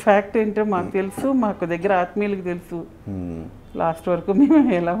 ఎందుకంటే ఫ్యాక్ట్ ఏంటో మాకు తెలుసు, మాకు దగ్గర ఆత్మీయులకు తెలుసు. లాస్ట్ వరకు మేము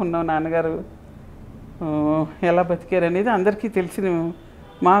ఎలా ఉన్నాం, నాన్నగారు ఎలా బతికారు అనేది అందరికీ తెలిసిన,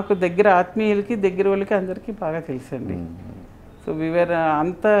 మాకు దగ్గర ఆత్మీయులకి దగ్గర వాళ్ళకి అందరికీ బాగా తెలుసండి. సో వీఆర్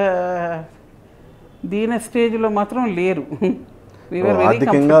అంత దీన స్టేజ్లో మాత్రం లేరు.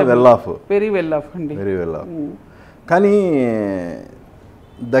 ఆర్థికంగా well of, very well of అండి, వెరీ వెల్ ఆఫ్. కానీ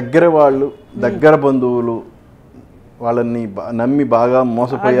దగ్గర వాళ్ళు, దగ్గర బంధువులు వాళ్ళని నమ్మి బాగా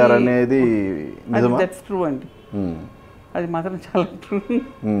మోసపోయారనేది నిజమా? దట్స్ ట్రూ అండి, అది మాత్రం చాలా ట్రూ.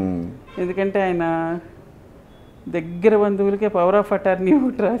 ఎందుకంటే ఆయన దగ్గర బంధువులకే పవర్ ఆఫ్ అటార్నీ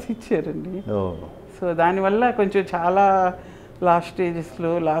ఒకటి రాసి ఇచ్చారండి. సో దానివల్ల కొంచెం చాలా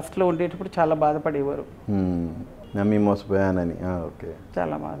లాస్ట్లో ఉండేటప్పుడు చాలా బాధపడేవారు, నమ్మి మోసపోయానని. ఓకే,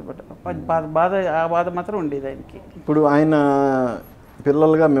 చాలా ఆ బాధ మాత్రం ఉండేది ఆయనకి. ఇప్పుడు ఆయన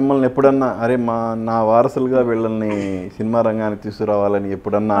పిల్లలుగా మిమ్మల్ని ఎప్పుడన్నా అరే నా వారసులుగా వీళ్ళని సినిమా రంగానికి తీసుకురావాలని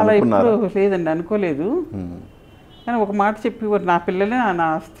ఎప్పుడన్నా అనుకున్నారా? లేదండి, అనుకోలేదు. కానీ ఒక మాట చెప్పేవారు, నా పిల్లలే నా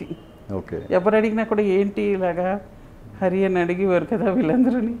ఆస్తి. ఓకే, ఎవరు అడిగినా కూడా ఏంటి ఇలాగా హరి అని అడిగేవారు కదా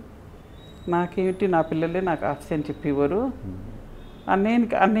వీళ్ళందరూని. నాకేంటి, నా పిల్లలే నాకు ఆస్తి అని చెప్పేవారు.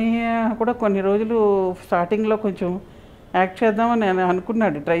 అన్నయ్య కూడా కొన్ని రోజులు స్టార్టింగ్లో కొంచెం యాక్ట్ చేద్దామని నేను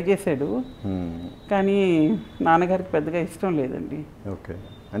అనుకున్నాడు, ట్రై చేశాడు. కానీ నాన్నగారికి పెద్దగా ఇష్టం లేదండి. ఓకే,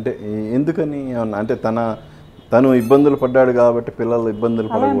 అంటే ఎందుకని? అంటే తను ఇబ్బందులు పడ్డాడు కాబట్టి పిల్లలు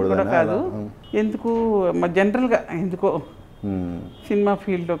ఇబ్బందులు పడకూడదు కాదు, ఎందుకు జనరల్గా ఎందుకో సినిమా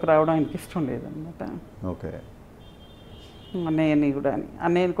ఫీల్డ్లోకి రావడం ఆయనకి ఇష్టం లేదన్నమాట. ఓకే, అన్నయ్యని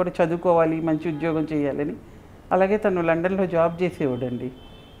కూడా చదువుకోవాలి, మంచి ఉద్యోగం చేయాలని. అలాగే తను లండన్లో జాబ్ చేసేవాడండి,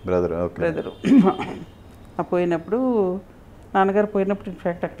 బ్రదరు. పోయినప్పుడు నాన్నగారు పోయినప్పుడు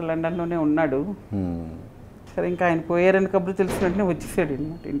ఇన్ఫ్యాక్ట్ అక్కడ లండన్లోనే ఉన్నాడు. సరే, ఇంకా ఆయన పోయారని కబురు తెలిసిన వెంటనే వచ్చేసాడు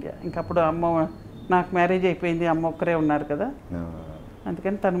అనమాట ఇండియా. ఇంకా అప్పుడు అమ్మ, నాకు మ్యారేజ్ అయిపోయింది, అమ్మ ఒక్కరే ఉన్నారు కదా,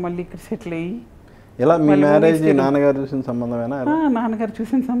 అందుకని తను మళ్ళీ ఇక్కడ సెటిల్ అయ్యి. ఎలా మీ మ్యారేజ్ నాన్నగారు చూసిన సంబంధమేనా? నాన్నగారు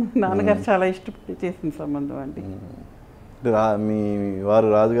చూసిన సంబంధం, నాన్నగారు చాలా ఇష్టపడి చేసిన సంబంధం అండి. మీ వారు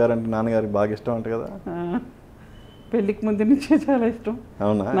రాజుగారు అంటే నాన్నగారికి బాగా ఇష్టం అంట కదా? పెళ్ళికి ముందు నుంచే చాలా ఇష్టం.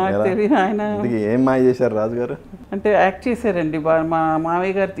 అవునా? నాకు తెలియదు ఆయన ఏం మాయ చేశారు రాజుగారు? అంటే యాక్ట్ చేశారండి మా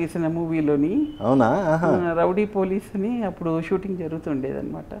మావయ్య గారు తీసిన మూవీలోని. అవునా? రౌడీ పోలీస్ అని అప్పుడు షూటింగ్ జరుగుతుండేది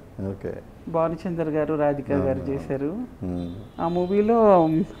అనమాట. ఓకే, భానుచందర్ గారు, రాధిక గారు చేశారు. ఆ మూవీలో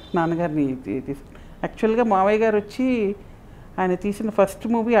నాన్నగారిని యాక్చువల్గా మావయ్య గారు వచ్చి ఆయన తీసిన ఫస్ట్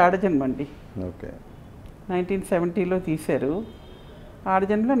మూవీ ఆడజన్మండి. ఓకే, 1970లో తీశారు.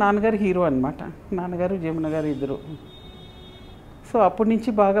 ఆడజన్మలో నాన్నగారు హీరో అనమాట, నాన్నగారు జమున గారు ఇద్దరు. సో అప్పటి నుంచి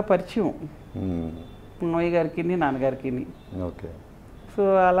బాగా పరిచయం మావయ్య గారికి నాన్నగారికి. ఓకే, సో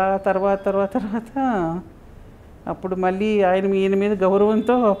అలా తర్వాత అప్పుడు మళ్ళీ ఈయన మీద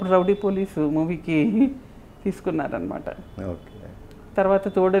గౌరవంతో అప్పుడు రౌడీ పోలీసు మూవీకి తీసుకున్నారనమాట. ఓకే, తర్వాత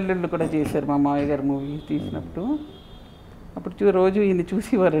తోడల్లుళ్ళు కూడా చేశారు మా మావయ్య గారు మూవీ తీసినప్పుడు. అప్పుడు రోజు ఈయన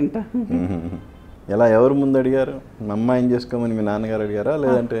చూసేవారంట. ఎలా, ఎవరు ముందు అడిగారు? మా అమ్మాయిని చేసుకోమని మీ నాన్నగారు అడిగారా,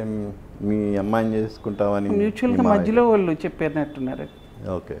 లేదంటే మీ అమ్మాయిని చేసుకుంటామని? మ్యూచువల్గా మధ్యలో వాళ్ళు చెప్పినట్టున్నారు.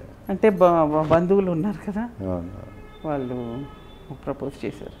 ఓకే, అంటే బంధువులు ఉన్నారు కదా, వాళ్ళు ప్రపోజ్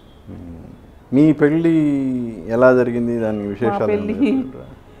చేశారు. మీ పెళ్ళి ఎలా జరిగింది, దాని విశేషాలు? పెళ్ళి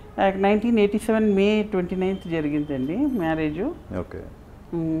 1987 May 29th జరిగిందండి మ్యారేజ్. ఓకే,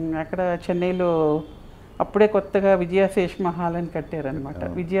 అక్కడ చెన్నైలో అప్పుడే కొత్తగా విజయ శేష్ మహాల్ అని కట్టారనమాట.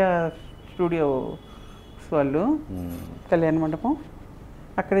 విజయ స్టూడియోస్ వాళ్ళు కళ్యాణ మండపం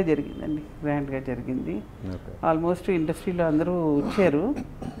అక్కడే జరిగిందండి, గ్రాండ్గా జరిగింది. ఓకే. ఆల్మోస్ట్ ఇండస్ట్రీలో అందరూ వచ్చారు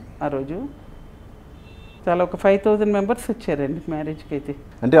ఆ రోజు. చాలా ఒక 5000 మెంబర్స్ వచ్చారండి మ్యారేజ్కి అయితే.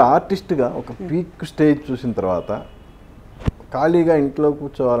 అంటే ఆర్టిస్ట్గా ఒక పీక్ స్టేజ్ చూసిన తర్వాత ఖాళీగా ఇంట్లో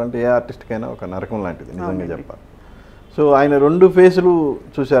కూర్చోవాలంటే ఏ ఆర్టిస్ట్కైనా ఒక నరకం లాంటిది నిజంగా చెప్పాలి. సో ఆయన 2 ఫేసులు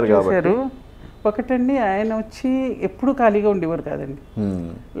చూశారు కాబట్టి. ఒకటండి, ఆయన వచ్చి ఎప్పుడు ఖాళీగా ఉండేవారు కాదండి.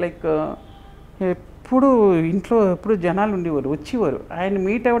 లైక్ ఎప్పుడు ఇంట్లో ఎప్పుడు జనాలు ఉండేవారు, వచ్చేవారు. ఆయన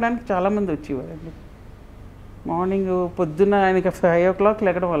మీట్ అవ్వడానికి చాలామంది వచ్చేవారు అండి. మార్నింగ్ పొద్దున్న ఆయనకి 5 o'clock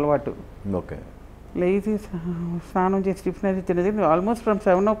లెగడం అలవాటు. ఓకే. లేచి స్నానం చేసి టిఫిన్ అది తినేది ఆల్మోస్ట్ ఫ్రమ్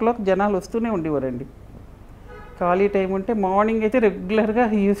 7 o'clock జనాలు వస్తూనే ఉండేవారండి. ఖాళీ టైం ఉంటే మార్నింగ్ అయితే రెగ్యులర్గా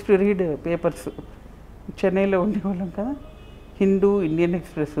యూస్ టు రీడ్ పేపర్స్. చెన్నైలో ఉండేవాళ్ళం కదా, హిందూ, ఇండియన్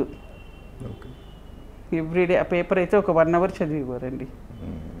ఎక్స్ప్రెస్, ఎవ్రీడే ఆ పేపర్ అయితే ఒక 1 hour చదివేవారండి.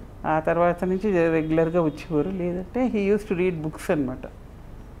 ఆ తర్వాత నుంచి రెగ్యులర్గా వచ్చేవారు. లేదంటే he use to read books అనమాట.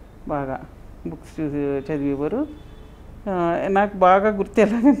 బాగా బుక్స్ చదివేవారు. నాకు బాగా గుర్తు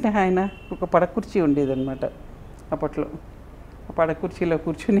ఎలాగంటే, ఆయన ఒక పడకుర్చీ ఉండేదన్నమాట అప్పట్లో. ఆ పడకుర్చీలో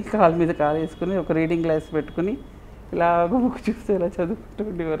కూర్చుని కాలు మీద కాలు వేసుకుని ఒక రీడింగ్ గ్లాస్ పెట్టుకుని ఇలాగ బుక్ చూస్తూ ఇలా చదువుకుంటూ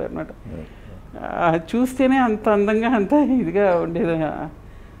ఉండేవారు అనమాట. చూస్తేనే అంత అందంగా అంత ఇదిగా ఉండేది.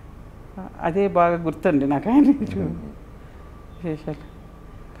 అదే బాగా గుర్తండి నాకు ఆయన విశేషాలు.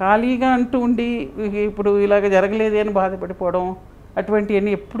 ఖాళీగా అంటూ ఉండి ఇప్పుడు ఇలాగ జరగలేదు అని బాధపడిపోవడం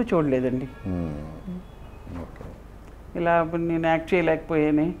అటువంటివన్నీ ఎప్పుడు చూడలేదండి. ఇలా నేను యాక్ట్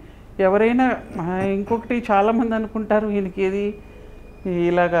చేయలేకపోయాను. ఎవరైనా ఇంకొకటి చాలామంది అనుకుంటారు ఈయనకి ఏది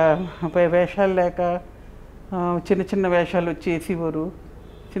ఇలాగా వేషాలు లేక చిన్న చిన్న వేషాలు వచ్చేసేవారు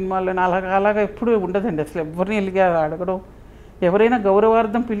సినిమాల్లో. అలాగా ఎప్పుడు ఉండదండి అసలు. ఎవరిని వెళ్ళిగా అడగడం, ఎవరైనా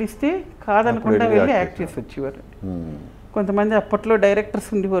గౌరవార్థం పిలిస్తే కాదనకుండా వెళ్ళి యాక్ట్ చేసి వచ్చేవారు. కొంతమంది అప్పట్లో డైరెక్టర్స్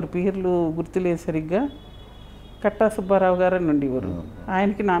ఉండేవారు, పేర్లు గుర్తులేదు సరిగ్గా. కట్టా సుబ్బారావు గారు అని ఉండేవారు.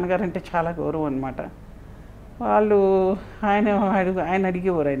 ఆయనకి నాన్నగారు అంటే చాలా గౌరవం అనమాట. వాళ్ళు ఆయన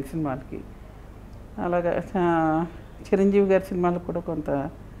అడిగేవారు ఆయన సినిమాలకి. అలాగా చిరంజీవి గారి సినిమాలకు కూడా కొంత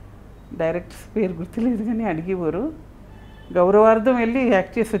డైరెక్టర్స్ పేరు గుర్తులేదు కానీ అడిగేవారు. గౌరవార్థం వెళ్ళి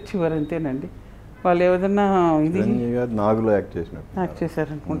యాక్ట్ చేసి వచ్చేవారు అంతేనండి. వాళ్ళు ఏదన్నా ఇది నాగులో యాక్ట్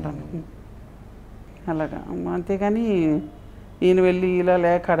చేశారనుకుంటాను. అలాగా అంతేగాని ఈయన వెళ్ళి ఇలా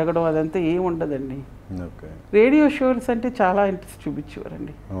లేక అడగడం అదంతా ఏమి ఉండదండి. రేడియో షోస్ అంటే చాలా ఇంట్రెస్ట్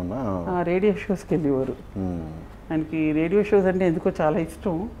చూపించేవారండి. రేడియో షోస్కి వెళ్ళేవారు. ఆయనకి రేడియో షోస్ అంటే ఎందుకో చాలా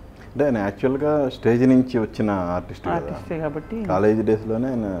ఇష్టం. అంటే ఆయన యాక్చువల్గా స్టేజ్ నుంచి వచ్చిన ఆర్టిస్టే కాబట్టి కాలేజ్ డేస్లోనే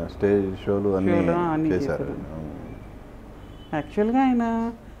ఆయన స్టేజ్ షోలు అన్నీ చేశారు. యాక్చువల్గా ఆయన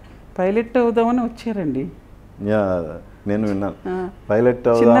పైలట్ అవుదామని వచ్చారండి. నేను విన్నాను, పైలట్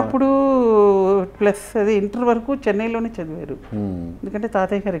చిన్నప్పుడు ప్లస్ అది ఇంటర్ వరకు చెన్నైలోనే చదివారు. ఎందుకంటే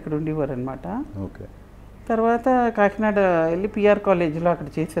తాతయ్య గారు ఇక్కడ ఉండేవారు అనమాట. తర్వాత కాకినాడ వెళ్ళి పిఆర్ కాలేజ్లో అక్కడ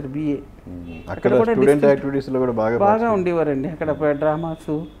చేశారు BA. అక్కడ కూడా బాగా ఉండేవారండి. అక్కడ డ్రామాస్,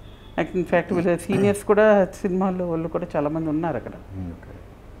 ఇన్ఫ్యాక్ట్ వీళ్ళ సీనియర్స్ కూడా సినిమాల్లో వాళ్ళు కూడా చాలామంది ఉన్నారు అక్కడ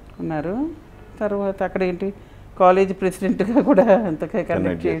ఉన్నారు. తర్వాత అక్కడ ఏంటి కాలేజ్ ప్రెసిడెంట్గా కూడా అంతగా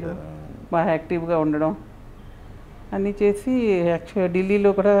కండక్ట్ చేయడం, బాగా యాక్టివ్గా ఉండడం అన్నీ చేసి యాక్చువల్గా ఢిల్లీలో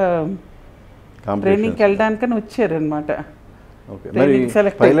కూడా ట్రైనింగ్కి వెళ్ళడానికని వచ్చారు అనమాట.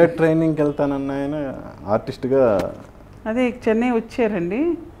 పైలట్ ట్రైనింగ్కి వెళ్తానన్న ఆయన ఆర్టిస్ట్గా అదే చెన్నై వచ్చారండి.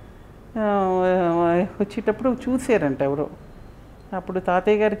 వచ్చేటప్పుడు చూసారంట ఎవరో. అప్పుడు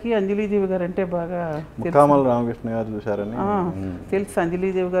తాతయ్య గారికి అంజలీదేవి గారు అంటే బాగా రామకృష్ణ గారు చూసారని తెలుసు.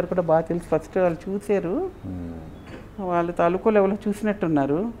 అంజలీదేవి గారు కూడా బాగా తెలుసు. ఫస్ట్ వాళ్ళు చూశారు, వాళ్ళు తాలూకాలో ఎవరో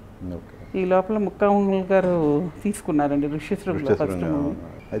చూసినట్టున్నారు. ఈ లోపల ముక్కామంగల్ గారు తీసుకున్నారండి ఋష్యశ్రీలో. ఫస్ట్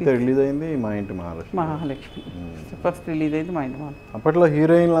అయితే రిలీజ్ అయింది మా ఇంటి మహాలక్ష్మి. ఫస్ట్ రిలీజ్ అయింది మా ఇంటి మహాలక్ష్మి. అప్పట్లో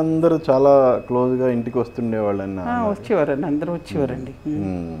హీరోయిన్లు అందరూ చాలా క్లోజ్గా ఇంటికి వస్తుండేవాళ్ళని. వచ్చేవారండి, అందరూ వచ్చేవారండి.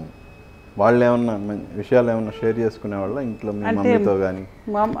 వాళ్ళు ఏమన్నా విషయాలు ఏమన్నా షేర్ చేసుకునేవాళ్ళ ఇంట్లో మమ్మీతో కానీ?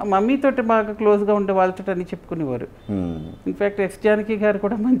 మమ్మీతోటి బాగా క్లోజ్గా ఉండే వాళ్ళతో అన్ని చెప్పుకునేవారు. ఇన్ఫ్యాక్ట్ జానకి గారు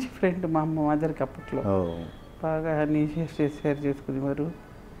కూడా మంచి ఫ్రెండ్ మా మదర్కి అప్పట్లో. బాగా అన్ని షేర్ చేసుకునేవారు.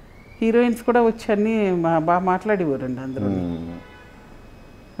 హీరోయిన్స్ కూడా వచ్చి అన్నీ బాగా మాట్లాడేవారు అండి అందరూ.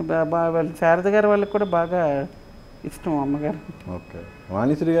 వాళ్ళు శారద గారు వాళ్ళకి కూడా బాగా ఇష్టం అమ్మగారు. ఓకే.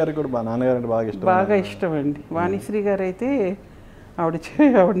 వాణిశ్రీ గారికి కూడా నాన్నగారు అంటే బాగా ఇష్టం అండి. వాణిశ్రీ గారు అయితే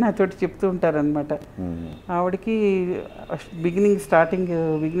ఆవిడ నాతోటి చెప్తూ ఉంటారనమాట. ఆవిడకి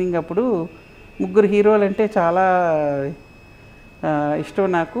బిగినింగ్ అప్పుడు 3 హీరోలు అంటే చాలా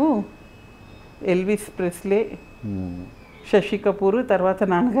ఇష్టం నాకు. ఎల్విస్ ప్రెస్లే, శశి కపూర్, తర్వాత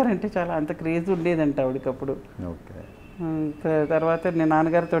నాన్నగారు అంటే చాలా అంత క్రేజ్ ఉండేదంట ఆవిడకి అప్పుడు. తర్వాత నేను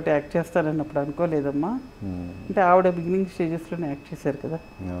నాన్నగారితో యాక్ట్ చేస్తానన్నప్పుడు అనుకోలేదమ్మా. అంటే ఆవిడ బిగినింగ్ స్టేజెస్లోనే యాక్ట్ చేశారు కదా.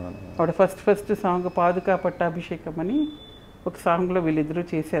 ఆవిడ ఫస్ట్ సాంగ్ పాదుకా పట్టాభిషేకం అని ఒక సాంగ్లో వీళ్ళిద్దరూ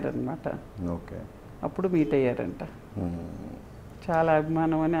చేశారనమాట. ఓకే. అప్పుడు మీట్ అయ్యారంట. చాలా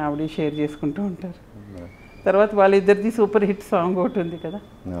అభిమానం అని ఆవిడ షేర్ చేసుకుంటూ ఉంటారు. తర్వాత వాళ్ళిద్దరిది సూపర్ హిట్ సాంగ్ ఒకటి ఉంది కదా,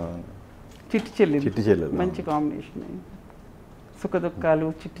 చిట్టి చెల్లెలు. మంచి కాంబినేషన్. సుఖ దుఃఖాలు,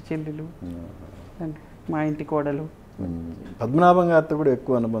 చిట్టి చెల్లెలు, మా ఇంటి కోడలు. పద్మనాభం గారితో కూడా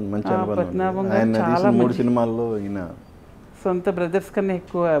ఎక్కువ అనుబంధం, మంచి పద్మనాభం గారు చాలా 3 సినిమాల్లో ఈయన సొంత బ్రదర్స్ కన్నా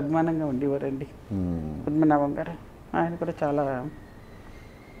ఎక్కువ అభిమానంగా ఉండేవారండి పద్మనాభం గారు. ఆయన కూడా చాలా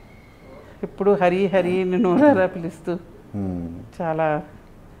ఎప్పుడు హరి హరి నోరారా పిలుస్తూ చాలా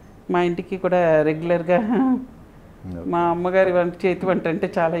మా ఇంటికి కూడా రెగ్యులర్గా మా అమ్మగారి చేతి వంట అంటే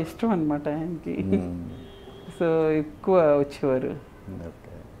చాలా ఇష్టం అనమాట ఆయనకి. సో ఎక్కువ వచ్చేవారు.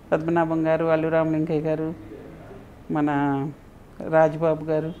 పద్మనాభం గారు, అల్లురామలింగయ్య గారు, మన రాజ్బాబు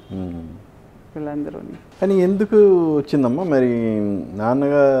గారు, వీళ్ళందరూ. కానీ ఎందుకు వచ్చిందమ్మా మరి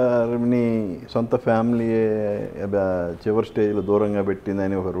నాన్నగారిని సొంత ఫ్యామిలీ చివరి స్టేజ్లో దూరంగా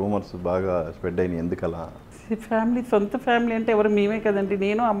పెట్టిందని ఒక రూమర్స్ బాగా స్ప్రెడ్ అయినాయి, ఎందుకు అలా? ఫ్యామిలీ, సొంత ఫ్యామిలీ అంటే ఎవరు? మేమే కదండి,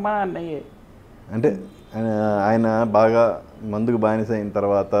 నేను అమ్మ అన్నయ్యే. అంటే ఆయన బాగా మందుకు బానిస అయిన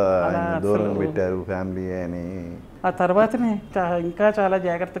తర్వాత ఆయన దూరంగా పెట్టారు ఫ్యామిలీ అని. ఆ తర్వాతనే ఇంకా చాలా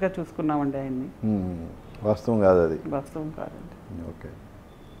జాగ్రత్తగా చూసుకున్నామండి ఆయన్ని. వాస్తవం కాదు అది? వాస్తవం కాదండి. ఓకే.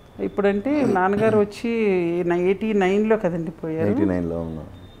 ఇప్పుడంటే నాన్నగారు వచ్చి 89లో కదండి పోయారు. 89లో ఉన్నా.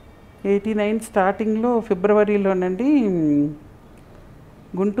 89 స్టార్టింగ్లో ఫిబ్రవరిలోనండి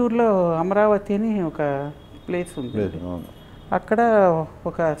గుంటూరులో అమరావతి అని ఒక ప్లేస్ ఉంది, అక్కడ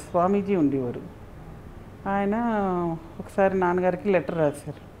ఒక స్వామీజీ ఉండేవారు. ఆయన ఒకసారి నాన్నగారికి లెటర్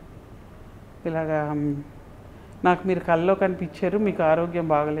రాశారు, ఇలాగా నాకు మీరు కల్లో కనిపించారు, మీకు ఆరోగ్యం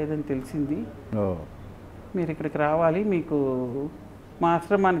బాగలేదని తెలిసింది, మీరు ఇక్కడికి రావాలి, మీకు మా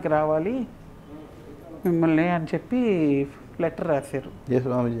ఆశ్రమానికి రావాలి మిమ్మల్ని అని చెప్పి లెటర్ రాశారు. ఏ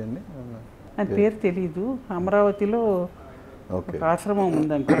స్వామీజీ అండి? ఆయన పేరు తెలీదు. అమరావతిలో ఒక ఆశ్రమం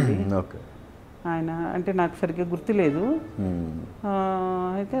ఉందంటే ఆయన, అంటే నాకు సరిగ్గా గుర్తులేదు.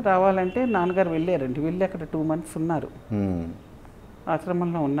 అయితే రావాలంటే నాన్నగారు వెళ్ళారండి. వెళ్ళి అక్కడ 2 months ఉన్నారు,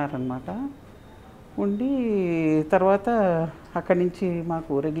 ఆశ్రమంలో ఉన్నారనమాట. ఉండి తర్వాత అక్కడి నుంచి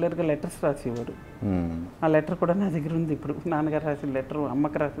మాకు రెగ్యులర్గా లెటర్స్ రాసేవారు. ఆ లెటర్ కూడా నా దగ్గర ఉంది ఇప్పుడు, నాన్నగారు రాసిన లెటర్,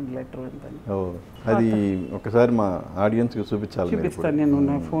 అమ్మకి రాసిన లెటర్ అంతా. అది ఒకసారి మా ఆడియన్స్కి చూపిస్తాను నేను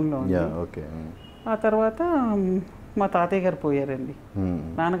నా ఫోన్లో. ఆ తర్వాత మా తాతయ్య గారు పోయారండి,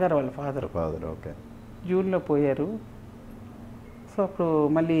 నాన్నగారు వాళ్ళ ఫాదర్. ఓకే. జూన్లో పోయారు. సో అప్పుడు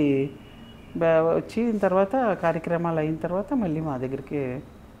మళ్ళీ వచ్చిన తర్వాత కార్యక్రమాలు అయిన తర్వాత మళ్ళీ మా దగ్గరికి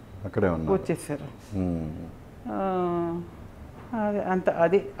అక్కడే వచ్చేసారు.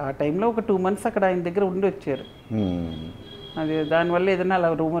 అదే ఆ టైంలో ఒక 2 months అక్కడ ఆయన దగ్గర ఉండి వచ్చారు. అది దానివల్ల ఏదైనా అలా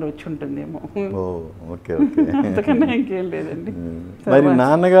రూమర్ వచ్చి ఉంటుందేమో. అంతకన్నా ఇంకేం లేదండి. మరి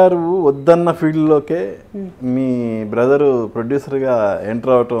నాన్నగారు వద్దన్న ఫీల్డ్లోకే మీ బ్రదరు ప్రొడ్యూసర్గా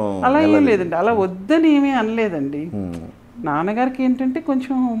ఎంటర్ అవటం అలా ఏం లేదండి, అలా వద్దని ఏమీ అనలేదండి. నాన్నగారికి ఏంటంటే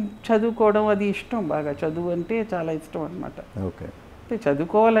కొంచెం చదువుకోవడం అది ఇష్టం, బాగా చదువు అంటే చాలా ఇష్టం అనమాట. ఓకే.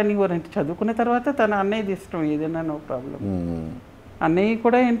 చదువుకోవాలని అంటే చదువుకున్న తర్వాత తన అన్నయ్యది ఇష్టం, ఏదైనా నో ప్రాబ్లం. అన్నయ్య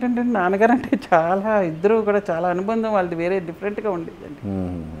కూడా ఏంటంటే నాన్నగారు అంటే చాలా, ఇద్దరు కూడా చాలా అనుబంధం వాళ్ళది వేరే డిఫరెంట్గా ఉండేదండి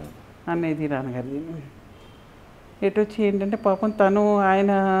అన్నయ్యది నాన్నగారిది. ఎటు వచ్చి ఏంటంటే పాపం తను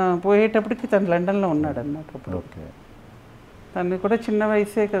ఆయన పోయేటప్పటికి తను లండన్లో ఉన్నాడు అన్నమాట అప్పుడు. తను కూడా చిన్న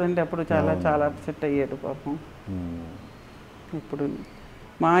వయసే కదండి అప్పుడు, చాలా చాలా అప్సెట్ అయ్యాడు పాపం. ఇప్పుడు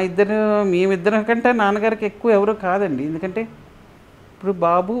మేమిద్దరం కంటే నాన్నగారికి ఎక్కువ ఎవరు కాదండి, ఎందుకంటే ఇప్పుడు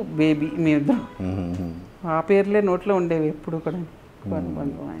బాబు బేబీ మేమిద్దరం ఆ పేర్లే నోట్లో ఉండేవి ఎప్పుడు కూడా,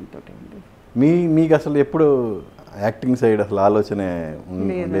 అనుబంధం ఆయనతో ఉండేది. మీకు అసలు ఎప్పుడు యాక్టింగ్ సైడ్ అసలు ఆలోచన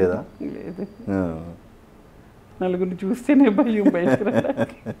లేదా? లేదు, నలుగురిని చూస్తేనే భయం బయటకు.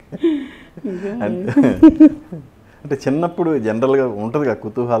 అంటే చిన్నప్పుడు జనరల్గా ఉంటుంది కదా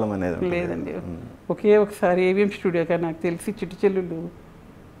కుతూహలం అనేది? లేదండి, ఒకే ఒకసారి ఏవిఎం స్టూడియోగా నాకు తెలిసి చిట్టి చెల్లుళ్ళు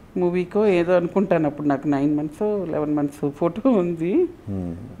మూవీకో ఏదో అనుకుంటాను, అప్పుడు నాకు 9 months 11 months ఫోటో ఉంది,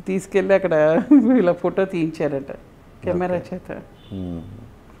 తీసుకెళ్ళి అక్కడ ఇలా ఫోటో తీయించారట కెమెరా చేత.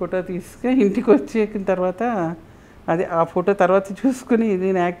 ఫోటో తీసుకొని ఇంటికి వచ్చేసిన తర్వాత అదే ఆ ఫోటో తర్వాత చూసుకుని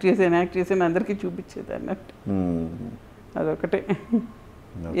నేను యాక్ట్ చేసాను అందరికీ చూపించేది అన్నట్టు. అదొకటే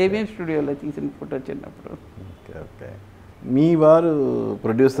ఏవిఎం స్టూడియోలో తీసిన ఫోటో చిన్నప్పుడు. ఓకే. ఓకే. మీ వారు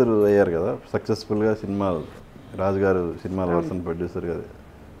ప్రొడ్యూసర్ అయ్యారు కదా సక్సెస్ఫుల్గా, సినిమాలు రాజుగారు సినిమాల వర్షన్ ప్రొడ్యూసర్ కదా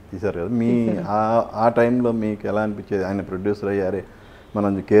తీశారు కదా, మీ ఆ టైంలో మీకు ఎలా అనిపించేది? ఆయన ప్రొడ్యూసర్ అయ్యారే,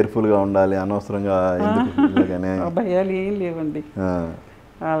 మనం కేర్ఫుల్గా ఉండాలి, అనవసరంగా భయాలు ఏం లేవండి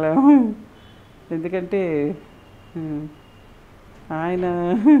అలా, ఎందుకంటే ఆయన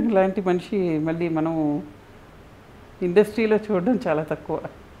ఇలాంటి మనిషి మళ్ళీ మనం ఇండస్ట్రీలో చూడడం చాలా తక్కువ.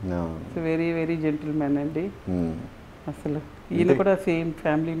 వెరీ వెరీ జెంటిల్మెన్ అండి. అసలు ఈయన కూడా సేమ్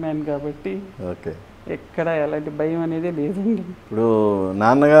ఫ్యామిలీ మ్యాన్ కాబట్టి ఓకే. ఎక్కడ ఎలాంటి భయం అనేది లేదండి. ఇప్పుడు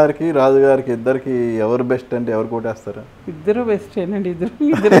నాన్నగారికి రాజుగారికి ఇద్దరికి ఎవరు బెస్ట్ అంటే ఎవరు కొట్టేస్తారు? ఇద్దరు బెస్టేనండి.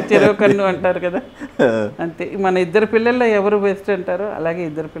 ఇద్దరు చెరవ కన్ను అంటారు కదా, అంతే. మన ఇద్దరు పిల్లల్లో ఎవరు బెస్ట్ అంటారో అలాగే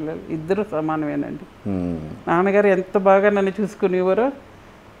ఇద్దరు పిల్లలు ఇద్దరు సమానమేనండి. నాన్నగారు ఎంత బాగా నన్ను చూసుకునేవారో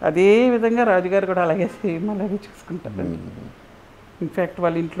అదే విధంగా రాజుగారు కూడా అలాగే సేమ్ అలాగే చూసుకుంటారండి. ఇన్ఫ్యాక్ట్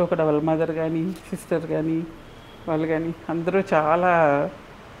వాళ్ళ ఇంట్లో కూడా వాళ్ళ మదర్ కానీ సిస్టర్ కానీ వాళ్ళు కానీ అందరూ చాలా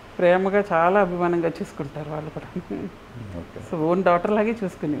ప్రేమగా చాలా అభిమానంగా చూసుకుంటారు వాళ్ళు కూడా. సో ఓన్ డాటర్ లాగే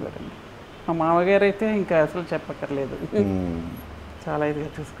చూసుకునేవారండి. మా మామగారు అయితే ఇంకా అసలు చెప్పక్కర్లేదు, చాలా ఇదిగా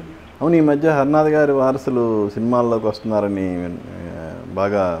చూసుకునేవారు. అవును, ఈ మధ్య హర్నాథ్ గారి వారసులు సినిమాల్లోకి వస్తున్నారని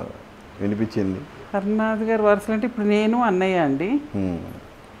బాగా వినిపించింది. హర్నాథ్ గారి వారసులు అంటే ఇప్పుడు నేను అన్నయ్య అండి.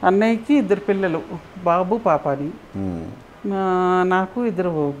 అన్నయ్యకి ఇద్దరు పిల్లలు, బాబు పాపాని. నాకు ఇద్దరు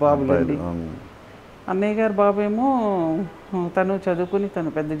బాబులండి. అన్నయ్య గారు బాబు ఏమో తను చదువుకుని తను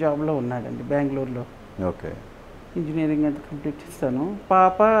పెద్ద జాబ్లో ఉన్నాడండి బెంగళూరులో. ఓకే. ఇంజనీరింగ్ అంతా కంప్లీట్ చేస్తాను.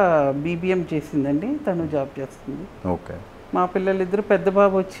 పాప బీబీఎం చేసిందండి, తను జాబ్ చేస్తుంది. ఓకే. మా పిల్లలిద్దరు, పెద్ద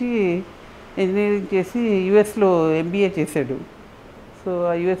బాబు వచ్చి ఇంజనీరింగ్ చేసి యుఎస్లో ఎంబీఏ చేశాడు. సో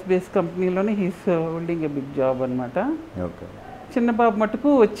ఆ US based కంపెనీలోనే he's holding a big job అనమాట. ఓకే. చిన్న బాబు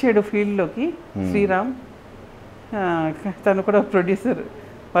మటుకు వచ్చాడు ఫీల్డ్లోకి, శ్రీరామ్. తను కూడా ప్రొడ్యూసర్,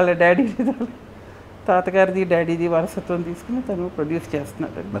 వాళ్ళ డాడీ తాతగారిది డాడీది వారసత్వం తీసుకుని తను ప్రొడ్యూస్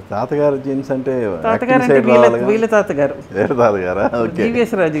చేస్తున్నాడు. తాతగారు జీన్స్ అంటే తాతగారు అంటే వీళ్ళ తాతగారు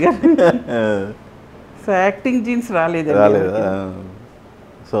జీవీఎస్ రాజు గారు. సో యాక్టింగ్ జీన్స్ రాలేదు,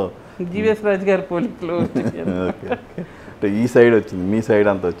 సో జీవీఎస్ రాజు గారి పోలికలో ఈ సైడ్ వచ్చింది, మీ సైడ్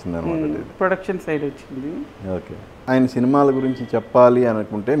అంతా వచ్చింది అనమాట, ప్రొడక్షన్ సైడ్ వచ్చింది. ఓకే. ఆయన సినిమాల గురించి చెప్పాలి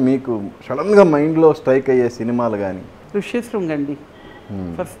అనుకుంటే మీకు సడన్గా మైండ్లో స్ట్రైక్ అయ్యే సినిమాలు కానీ? ఋష్యశృంగ్ అండి,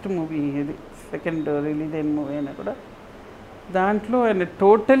 ఫస్ట్ మూవీ. ఇది సెకండ్ రిలీజ్ అయిన మూవీ అయినా కూడా దాంట్లో ఆయన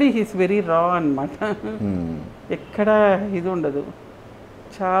టోటలీ హీస్ వెరీ రా అనమాట. ఎక్కడ ఇది ఉండదు,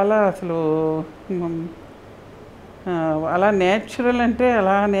 చాలా అసలు అలా నేచురల్ అంటే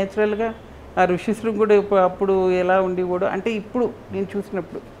అలా నేచురల్గా. ఆ ఋషిశృంగ్ కూడా అప్పుడు ఎలా ఉండి కూడా అంటే ఇప్పుడు నేను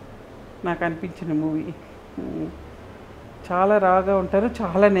చూసినప్పుడు నాకు అనిపించిన మూవీ. చాలా రాగా ఉంటారు,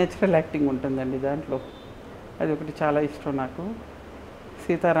 చాలా నేచురల్ యాక్టింగ్ ఉంటుందండి దాంట్లో. అది ఒకటి చాలా ఇష్టం నాకు.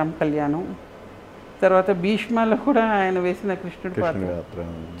 సీతారాం కళ్యాణం, తర్వాత భీష్మలో కూడా ఆయన వేసిన కృష్ణుడి పాత్ర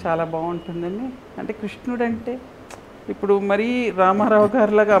చాలా బాగుంటుందండి. అంటే కృష్ణుడు అంటే ఇప్పుడు మరీ రామారావు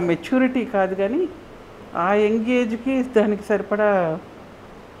గారిలాగా మెచ్యూరిటీ కాదు కానీ ఆ యంగ్ ఏజ్కి దానికి సరిపడా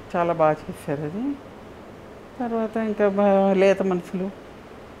చాలా బాగా చేశారు అది. తర్వాత ఇంకా లేత మనసులు,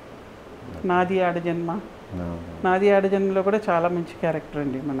 నాది ఆడజన్మ. నాది ఆడజన్మలో కూడా చాలా మంచి క్యారెక్టర్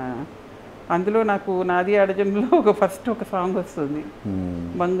అండి. అందులో నాకు నాది ఆడజన్మలో ఒక సాంగ్ వస్తుంది,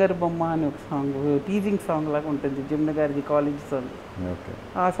 బంగారు బొమ్మ అని ఒక సాంగ్, టీజింగ్ సాంగ్ లాగా ఉంటుంది, జమున గారిది కాలేజ్ సాంగ్.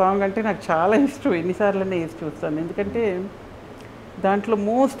 ఆ సాంగ్ అంటే నాకు చాలా ఇష్టం, ఎన్నిసార్లనే వేసి చూస్తాను. ఎందుకంటే దాంట్లో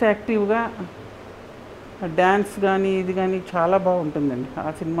మోస్ట్ యాక్టివ్గా డ్యాన్స్ కానీ ఇది కానీ చాలా బాగుంటుందండి. ఆ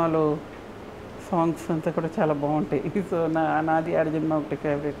సినిమాలో సాంగ్స్ అంతా కూడా చాలా బాగుంటాయి. సో నాది ఆడజన్మ ఒకటి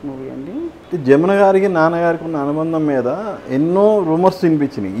ఫేవరెట్ మూవీ అండి. జమున గారికి నాన్నగారికి ఉన్న అనుబంధం మీద ఎన్నో రూమర్స్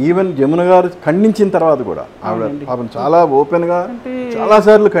వినిపించినాయి. ఈవెన్ జమున గారు ఖండించిన తర్వాత కూడా ఆవిడ చాలా ఓపెన్గా చాలా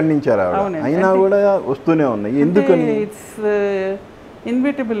సార్లు ఖండించారు ఆవిడ, అయినా కూడా వస్తూనే ఉన్నాయి. ఎందుకని? ఇట్స్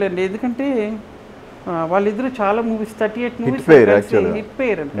ఇన్విటబుల్ అండి. ఎందుకంటే వాళ్ళిద్దరూ చాలా మూవీస్ 38 మూవీస్ హిట్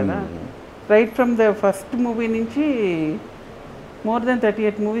పేరు కదా. Right from the first movie నుంచి మోర్ దెన్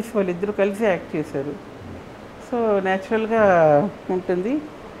 38 మూవీస్ వాళ్ళిద్దరూ కలిసి యాక్ట్ చేశారు. సో న్యాచురల్గా ఉంటుంది.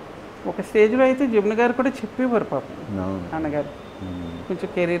 ఒక స్టేజ్లో అయితే జమున గారు కూడా చెప్పేవారు పాపం నాన్నగారు, కొంచెం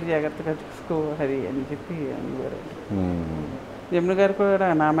కెరీర్ జాగ్రత్తగా చూసుకో అది అని చెప్పి అనేవారు. జమున గారు కూడా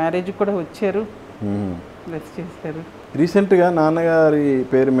నా మ్యారేజ్కి కూడా వచ్చారు, బ్లెస్ చేశారు. రీసెంట్గా నాన్నగారి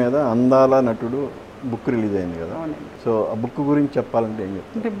పేరు మీద అందాల నటుడు బుక్ రిలీజ్ అయింది కదా. సో ఆ బుక్ గురించి చెప్పాలంటే ఏం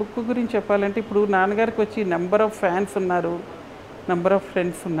చెప్తారు? అంటే బుక్ గురించి చెప్పాలంటే ఇప్పుడు నాన్నగారికి వచ్చి నెంబర్ ఆఫ్ ఫ్యాన్స్ ఉన్నారు, నెంబర్ ఆఫ్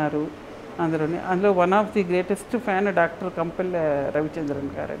ఫ్రెండ్స్ ఉన్నారు అందులో one of the greatest fan doctor Kampalli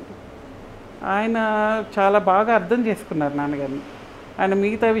Ravichandran గారండి. ఆయన చాలా బాగా అర్థం చేసుకున్నారు నాన్నగారిని. ఆయన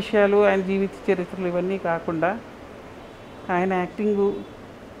మిగతా విషయాలు, ఆయన జీవిత చరిత్రలు ఇవన్నీ కాకుండా ఆయన యాక్టింగ్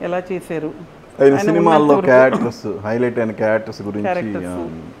ఎలా చేశారు, సినిమాల్లో క్యారెక్టర్స్, హైలైట్ అయిన క్యారెక్టర్స్ గురించి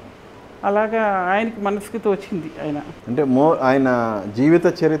అలాగా ఆయనకి మనసుకి తోచింది. అంటే ఆయన జీవిత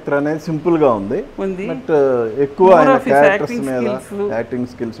చరిత్ర అనేది సింపుల్గా ఉంది, బట్ ఎక్కువ ఆయన క్యారెక్టర్స్ మీద, యాక్టింగ్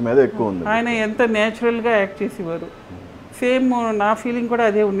స్కిల్స్ మీద ఎక్కువ ఉంది. ఆయన ఎంత నేచురల్గా యాక్ట్ చేసేవారు. సేమ్ నా ఫీలింగ్ కూడా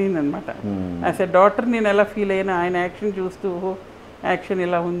అదే ఉండిందనమాట. యాజ్ ఎ డాటర్ నేను ఎలా ఫీల్ అయ్యాను, ఆయన యాక్షన్ చూస్తూ యాక్షన్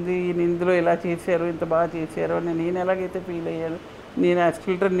ఇలా ఉంది, ఇందులో ఇలా చేశారు, ఇంత బాగా చేశారు అని నేను ఎలాగైతే ఫీల్ అయ్యాను, నేను యాజ్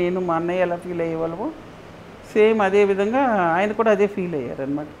చిల్డ్రన్ నేను మా అన్నయ్య ఎలా ఫీల్ అయ్యేవాళ్ళము సేమ్ అదే విధంగా ఆయన కూడా అదే ఫీల్ అయ్యారు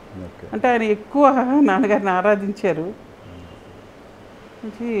అనమాట. ఓకే. అంటే ఆయన ఎక్కువ నాన్నగారిని ఆరాధించారు.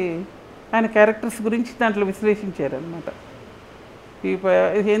 ఆయన క్యారెక్టర్స్ గురించి దాంట్లో విశ్లేషించారు అనమాట.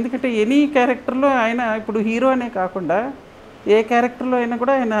 ఎందుకంటే ఎనీ క్యారెక్టర్లో ఆయన ఇప్పుడు హీరో అనే కాకుండా ఏ క్యారెక్టర్లో అయినా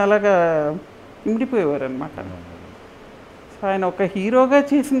కూడా ఆయన అలాగా ఇమిడిపోయేవారు అనమాట. సో ఆయన ఒక హీరోగా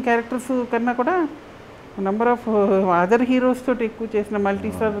చేసిన క్యారెక్టర్స్ కన్నా కూడా నెంబర్ ఆఫ్ అదర్ హీరోస్ తోటి ఎక్కువ చేసిన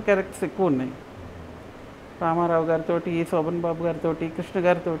మల్టీస్టార్ క్యారెక్టర్స్ ఎక్కువ ఉన్నాయి. రామారావు గారితో, శోభన్ బాబు గారితో, కృష్ణ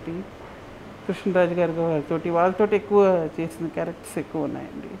గారితో, కృష్ణరాజు గారితో, వాళ్ళతో ఎక్కువ చేసిన క్యారెక్టర్స్ ఎక్కువ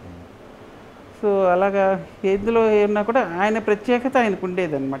ఉన్నాయండి. సో అలాగా ఎందులో ఏమన్నా కూడా ఆయన ప్రత్యేకత ఆయనకు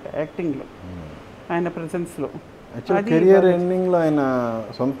ఉండేదన్నమాట యాక్టింగ్లో, ఆయన ప్రజెన్స్లో. కెరియర్ ఎండింగ్లో ఆయన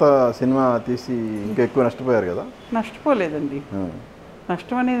సొంత సినిమా తీసి ఇంకా ఎక్కువ నష్టపోయారు కదా? నష్టపోలేదండి.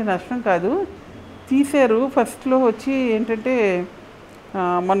 నష్టం అనేది నష్టం కాదు, తీశారు. ఫస్ట్లో వచ్చి ఏంటంటే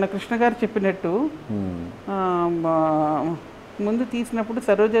మొన్న కృష్ణ గారు చెప్పినట్టు ముందు తీసినప్పుడు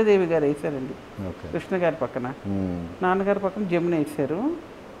సరోజాదేవి గారు వేశారండి కృష్ణ గారి పక్కన, నాన్నగారి పక్కన జమున వేశారు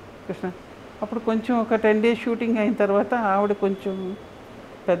కృష్ణ. అప్పుడు కొంచెం ఒక 10 days షూటింగ్ అయిన తర్వాత ఆవిడ కొంచెం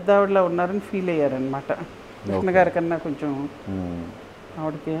పెద్ద ఆవిడలా ఉన్నారని ఫీల్ అయ్యారనమాట, కృష్ణ గారి కన్నా కొంచెం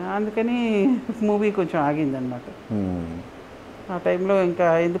ఆవిడకి. అందుకని మూవీ కొంచెం ఆగిందనమాట. ఆ టైంలో ఇంకా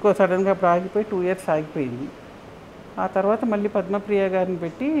ఎందుకో సడన్గా అప్పుడు ఆగిపోయి 2 years ఆగిపోయింది. ఆ తర్వాత మళ్ళీ పద్మప్రియ గారిని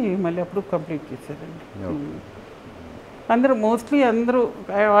పెట్టి మళ్ళీ అప్పుడు కంప్లీట్ చేశారండి. అందరూ మోస్ట్లీ అందరూ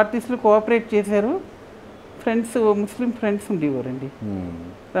ఆర్టిస్టులు కోఆపరేట్ చేశారు. ఫ్రెండ్స్, ముస్లిం ఫ్రెండ్స్ ఉండేవారండి.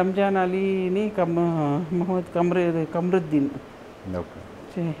 రంజాన్ అలీని మహమ్మద్ కమరుద్దీన్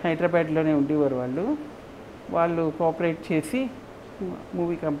హైదరాబాద్లోనే ఉండేవారు. వాళ్ళు కోఆపరేట్ చేసి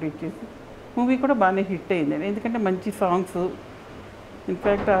మూవీ కంప్లీట్ చేసి, మూవీ కూడా బాగానే హిట్ అయిందండి. ఎందుకంటే మంచి సాంగ్స్,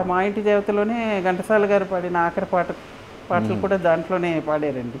 ఇన్ఫ్యాక్ట్ మా ఇంటి దేవతలోనే ఘంటసాల గారు పాడిన ఆఖరి పాటలు కూడా దాంట్లోనే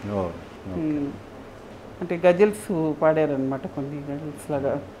పాడారండి. అంటే గజల్స్ పాడారనమాట, కొన్ని గజల్స్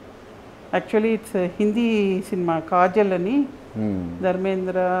లాగా. Actually it's Hindi cinema, Kajal అని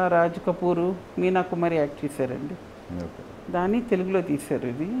ధర్మేంద్ర, రాజ్ కపూర్, మీనా కుమారి యాక్ట్ చేశారండి. దాన్ని తెలుగులో తీశారు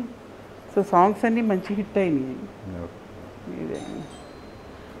ఇది. సో సాంగ్స్ అన్నీ మంచి హిట్ అయినాయి.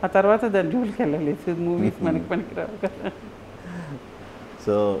 ఆ తర్వాత దాని జోలికి వెళ్ళలేదు, మూవీస్ మనకి పనికిరావు కదా.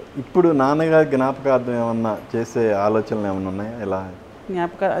 సో ఇప్పుడు నాన్నగారి జ్ఞాపకార్థం ఏమన్నా చేసే ఆలోచనలు ఏమన్నా ఉన్నాయా? ఎలా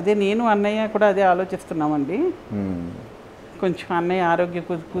అదే నేను అన్నయ్య కూడా అదే ఆలోచిస్తున్నామండి. కొంచెం అన్నయ్య ఆరోగ్య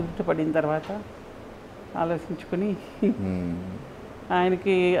కుదుట పడిన తర్వాత ఆలోచించుకొని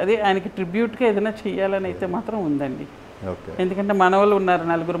ఆయనకి ట్రిబ్యూట్గా ఏదైనా చెయ్యాలని అయితే మాత్రం ఉందండి. ఎందుకంటే మనవలు ఉన్నారు,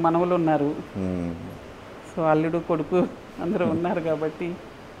 4 మనవలు ఉన్నారు. సో అల్లుడు, కొడుకు అందరూ ఉన్నారు కాబట్టి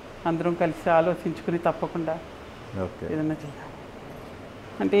అందరం కలిసి ఆలోచించుకుని తప్పకుండా ఏదైనా చేయాలి.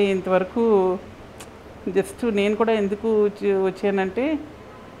 అంటే ఇంతవరకు జస్ట్ నేను కూడా ఎందుకు వచ్చానంటే,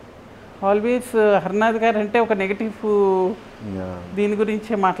 ఆల్వేస్ హరనాథ్ గారు అంటే ఒక నెగటివ్ దీని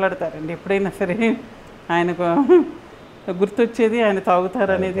గురించే మాట్లాడతారండి ఎప్పుడైనా సరే. ఆయనకు గుర్తొచ్చేది ఆయన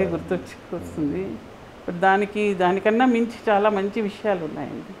తాగుతారు అనేది వస్తుంది. బట్ దానికన్నా మించి చాలా మంచి విషయాలు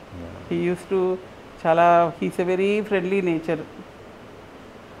ఉన్నాయండి. He's a very friendly nature.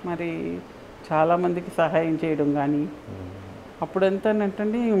 మరి చాలామందికి సహాయం చేయడం కానీ, అప్పుడంతా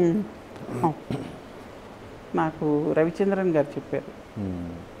ఏంటంటే నాకు రవిచంద్రన్ గారు చెప్పారు,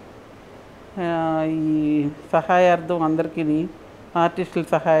 ఈ సహాయార్థం అందరికీ, ఆర్టిస్టుల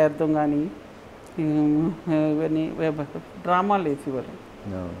సహాయార్థం కానీ ఇవన్నీ డ్రామాలు వేసేవారు.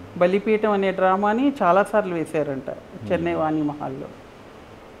 బలిపీఠం అనే డ్రామాని చాలాసార్లు వేశారంట చెన్నై వాణి మహాల్లో.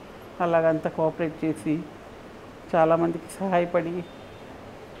 అలాగంతా కోఆపరేట్ చేసి చాలామందికి సహాయపడి,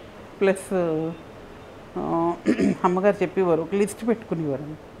 ప్లస్ అమ్మగారు చెప్పేవారు, ఒక లిస్ట్ పెట్టుకునేవారు.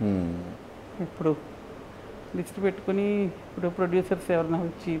 ఇప్పుడు లిస్ట్ పెట్టుకుని, ఇప్పుడు ప్రొడ్యూసర్స్ ఎవరైనా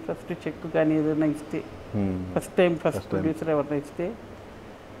వచ్చి ఫస్ట్ చెక్ కానీ ఏదైనా ఇస్తే, ఫస్ట్ ప్రొడ్యూసర్ ఎవరైనా ఇస్తే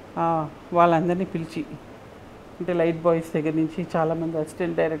వాళ్ళందరినీ పిలిచి, అంటే లైట్ బాయ్స్ దగ్గర నుంచి చాలామంది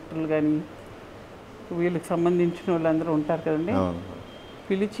అసిస్టెంట్ డైరెక్టర్లు కానీ వీళ్ళకి సంబంధించిన వాళ్ళందరూ ఉంటారు కదండి,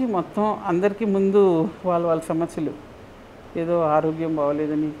 పిలిచి మొత్తం అందరికీ ముందు వాళ్ళ సమస్యలు, ఏదో ఆరోగ్యం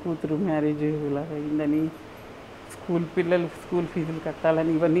బాగోలేదని, కూతురు మ్యారేజ్ ఇలాగ అయిందని, పిల్లలు స్కూల్ ఫీజులు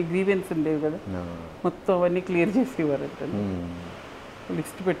కట్టాలని, ఇవన్నీ గ్రీవెన్స్ ఉండేవి కదా, మొత్తం అవన్నీ క్లియర్ చేసేవారు.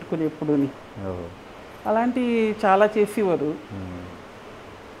 లిస్ట్ పెట్టుకుని ఎప్పుడుని అలాంటి చాలా చేసేవారు.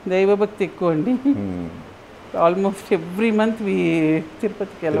 దైవభక్తి ఎక్కువ అండి. ఆల్మోస్ట్ ఎవ్రీ మంత్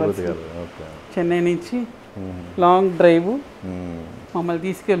తిరుపతికి వెళ్ళవచ్చు. చెన్నై నుంచి లాంగ్ డ్రైవ్ మమ్మల్ని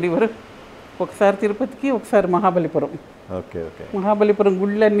తీసుకెళ్ళేవారు. ఒకసారి తిరుపతికి, ఒకసారి మహాబలిపురం. మహాబలిపురం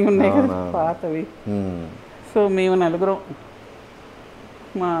గుళ్ళు అన్నీ ఉన్నాయి కదా పాతవి. సో మేము 4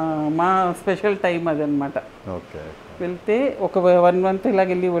 మా స్పెషల్ టైం అదనమాట. వెళ్తే ఒక 1 month ఇలాగ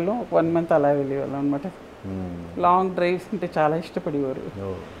వెళ్ళేవాళ్ళం, ఒక 1 month అలా వెళ్ళేవాళ్ళం అనమాట. లాంగ్ డ్రైవ్స్ అంటే చాలా ఇష్టపడేవారు.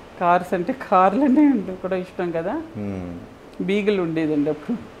 కార్స్ అంటే కార్లనే కూడా ఇష్టం కదా. బీగల్ ఉండేదండి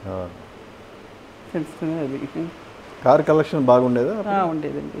అప్పుడు, తెలుస్తుంది అది. Car collection బాగుండేదా?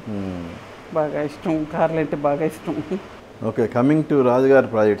 ఉండేదండి, బాగా ఇష్టం, కార్లు అంటే బాగా ఇష్టం. ఓకే, కమింగ్ టు రాజుగారి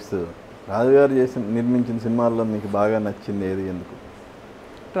ప్రాజెక్ట్స్. రాజుగారు నిర్మించిన సినిమాల్లో మీకు బాగా నచ్చింది ఏది, ఎందుకు?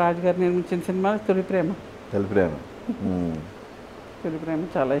 రాజుగారు నిర్మించిన సినిమా తొలి ప్రేమ. తొలి ప్రేమ. తొలి ప్రేమ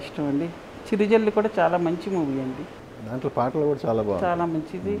చాలా ఇష్టం అండి. చిరుజల్లు కూడా చాలా మంచి మూవీ అండి. దాంట్లో పాటలు కూడా చాలా బాగుంది, చాలా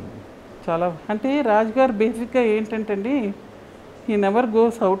మంచిది. చాలా అంటే రాజుగారు బేసిక్గా ఏంటంటే అండి, he never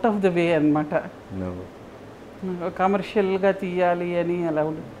goes out of the way అనమాట. కమర్షియల్గా తీయాలి అని అలా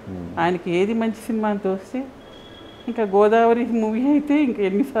ఉండదు. ఆయనకి ఏది మంచి సినిమా అని తోస్తే, ఇంకా గోదావరి మూవీ అయితే ఇంకా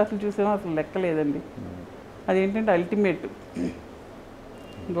ఎన్నిసార్లు చూసామో అసలు లెక్కలేదండి. అదేంటంటే అల్టిమేట్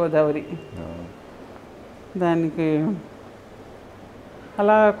గోదావరి. దానికి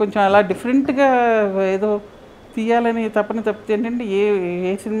అలా కొంచెం అలా డిఫరెంట్గా ఏదో తీయాలని తప్పని తప్పితే ఏంటంటే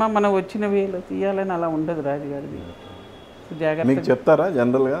ఏ సినిమా మనం వచ్చిన వేలో తీయాలని అలా ఉండదు రాజుగారిది. మీకు చెప్తారా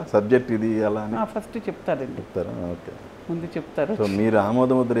జనరల్గా సబ్జెక్ట్ ఇది అలా? ఫస్ట్ చెప్తారండి. చెప్తారా? ఓకే, ముందు చెప్తారు. సో మీరు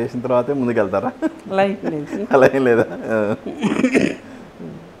ఆమోద ముద్ర వేసిన తర్వాతే ముందుకెళ్తారా? అలా లేదు, అలా ఏం లేదా?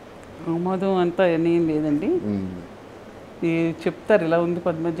 ఆమోదం అంతా ఏం లేదండి. చెప్తారు ఇలా ఉంది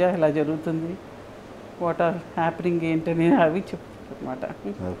పద్మజ, ఇలా జరుగుతుంది, వాట్ ఆర్ హ్యాపనింగ్ ఏంటని అవి చెప్తారు అనమాట.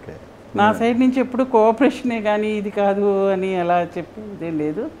 ఓకే, నా సైడ్ నుంచి ఎప్పుడు కోఆపరేషనే కానీ ఇది కాదు అని అలా చెప్పేదేం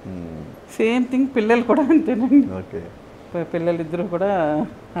లేదు. సేమ్ థింగ్ పిల్లలు కూడా అంతేనండి. ఓకే, పిల్లలిద్దరూ కూడా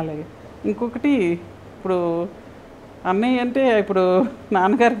అలాగే. ఇంకొకటి, ఇప్పుడు అన్నయ్య అంటే ఇప్పుడు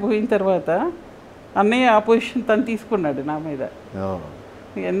నాన్నగారు పోయిన తర్వాత అన్నయ్య ఆపోజిషన్ తను తీసుకున్నాడు నా మీద.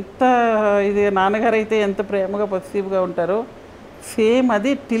 ఎంత ఇది నాన్నగారు అయితే ఎంత ప్రేమగా పాజిటివ్గా ఉంటారో సేమ్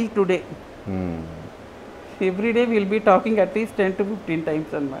అది till today. Everyday will be talking at least 10 to 15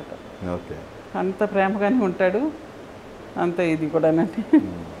 times అనమాట. ఓకే, అంత ప్రేమగానే ఉంటాడు, అంత ఇది కూడానండి.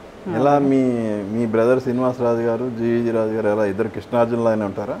 ఎలా మీ బ్రదర్ శ్రీనివాసరాజు గారు, జీవీజీ రాజు గారు ఎలా ఇద్దరు కృష్ణార్జునలానే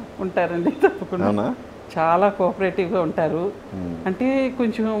ఉంటారా? ఉంటారండి, తప్పకుండా. చాలా కోఆపరేటివ్గా ఉంటారు. అంటే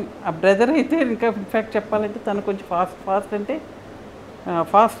కొంచెం ఆ బ్రదర్ అయితే ఇంకా ఇన్ఫ్యాక్ట్ చెప్పాలంటే తను కొంచెం ఫాస్ట్ అంటే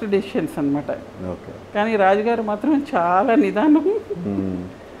ఫాస్ట్ డెసిషన్స్ అనమాట. ఓకే, కానీ రాజుగారు మాత్రం చాలా నిదానం.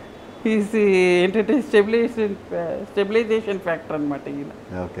 ఏంటంటే స్టెబిలైజేషన్ ఫ్యాక్టర్ అనమాట ఈయన.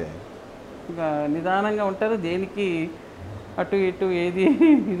 ఓకే, నిదానంగా ఉంటారు, దేనికి అటు ఇటు ఏది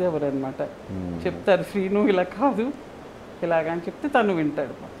ఇదెవరు అనమాట. చెప్తారు శ్రీను ఇలా కాదు ఇలాగని చెప్తే తను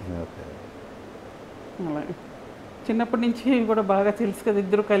వింటాడు. అలా చిన్నప్పటి నుంచి కూడా బాగా తెలుసు కదా,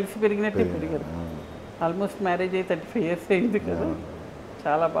 ఇద్దరు కలిసి పెరిగినట్టే పెరిగారు. ఆల్మోస్ట్ మ్యారేజ్ అయ్యి 35 years అయింది కదా,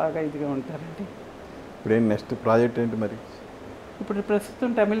 చాలా బాగా ఇదిగా ఉంటారండి. ఇప్పుడు ఏం నెక్స్ట్ ప్రాజెక్ట్ ఏంటి మరి? ఇప్పుడు ప్రస్తుతం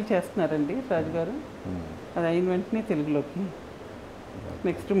తమిళ్ చేస్తున్నారండి రాజుగారు. అది అయిన వెంటనే తెలుగులోకి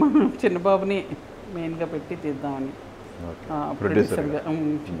నెక్స్ట్ మనం చిన్నబాబుని మెయిన్గా పెట్టి తీద్దామని ప్రొడ్యూసర్గా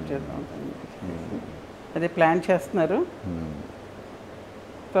చేద్దాం, అదే ప్లాన్ చేస్తున్నారు.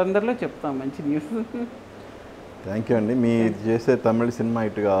 తొందరలో చెప్తాం మంచి న్యూస్. థ్యాంక్ యూ అండి. మీ చేసే తమిళ సినిమా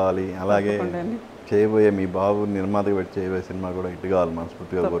ఇటు కావాలి, అలాగే చేయబోయే మీ బాబు నిర్మాతగా పెట్టి చేయబోయే సినిమా కూడా ఇటు కావాలి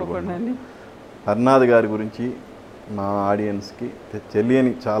మనస్ఫూర్తిగా కోరుకుంటున్నాను. హర్నాథ్ గారి గురించి మా ఆడియన్స్కి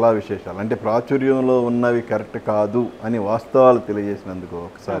తెలియని చాలా విశేషాలు, అంటే ప్రాచుర్యంలో ఉన్నవి కరెక్ట్ కాదు అని వాస్తవాలు తెలియజేసినందుకు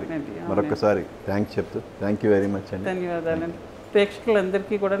మరొకసారి థ్యాంక్స్ చెప్తూ థ్యాంక్ యూ వెరీ మచ్ అండి. ధన్యవాదాలండి.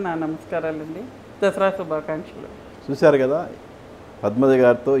 ప్రేక్షకులందరికీ కూడా నా నమస్కారాలండి. దసరా శుభాకాంక్షలు. చూశారు కదా, పద్మజ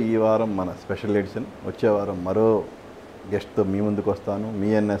గారితో ఈ వారం మన స్పెషల్ ఎడిషన్. వచ్చే వారం మరో గెస్ట్తో మీ ముందుకు వస్తాను. మీ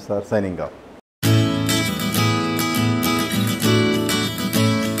NSR సైనింగ్ ఆఫ్.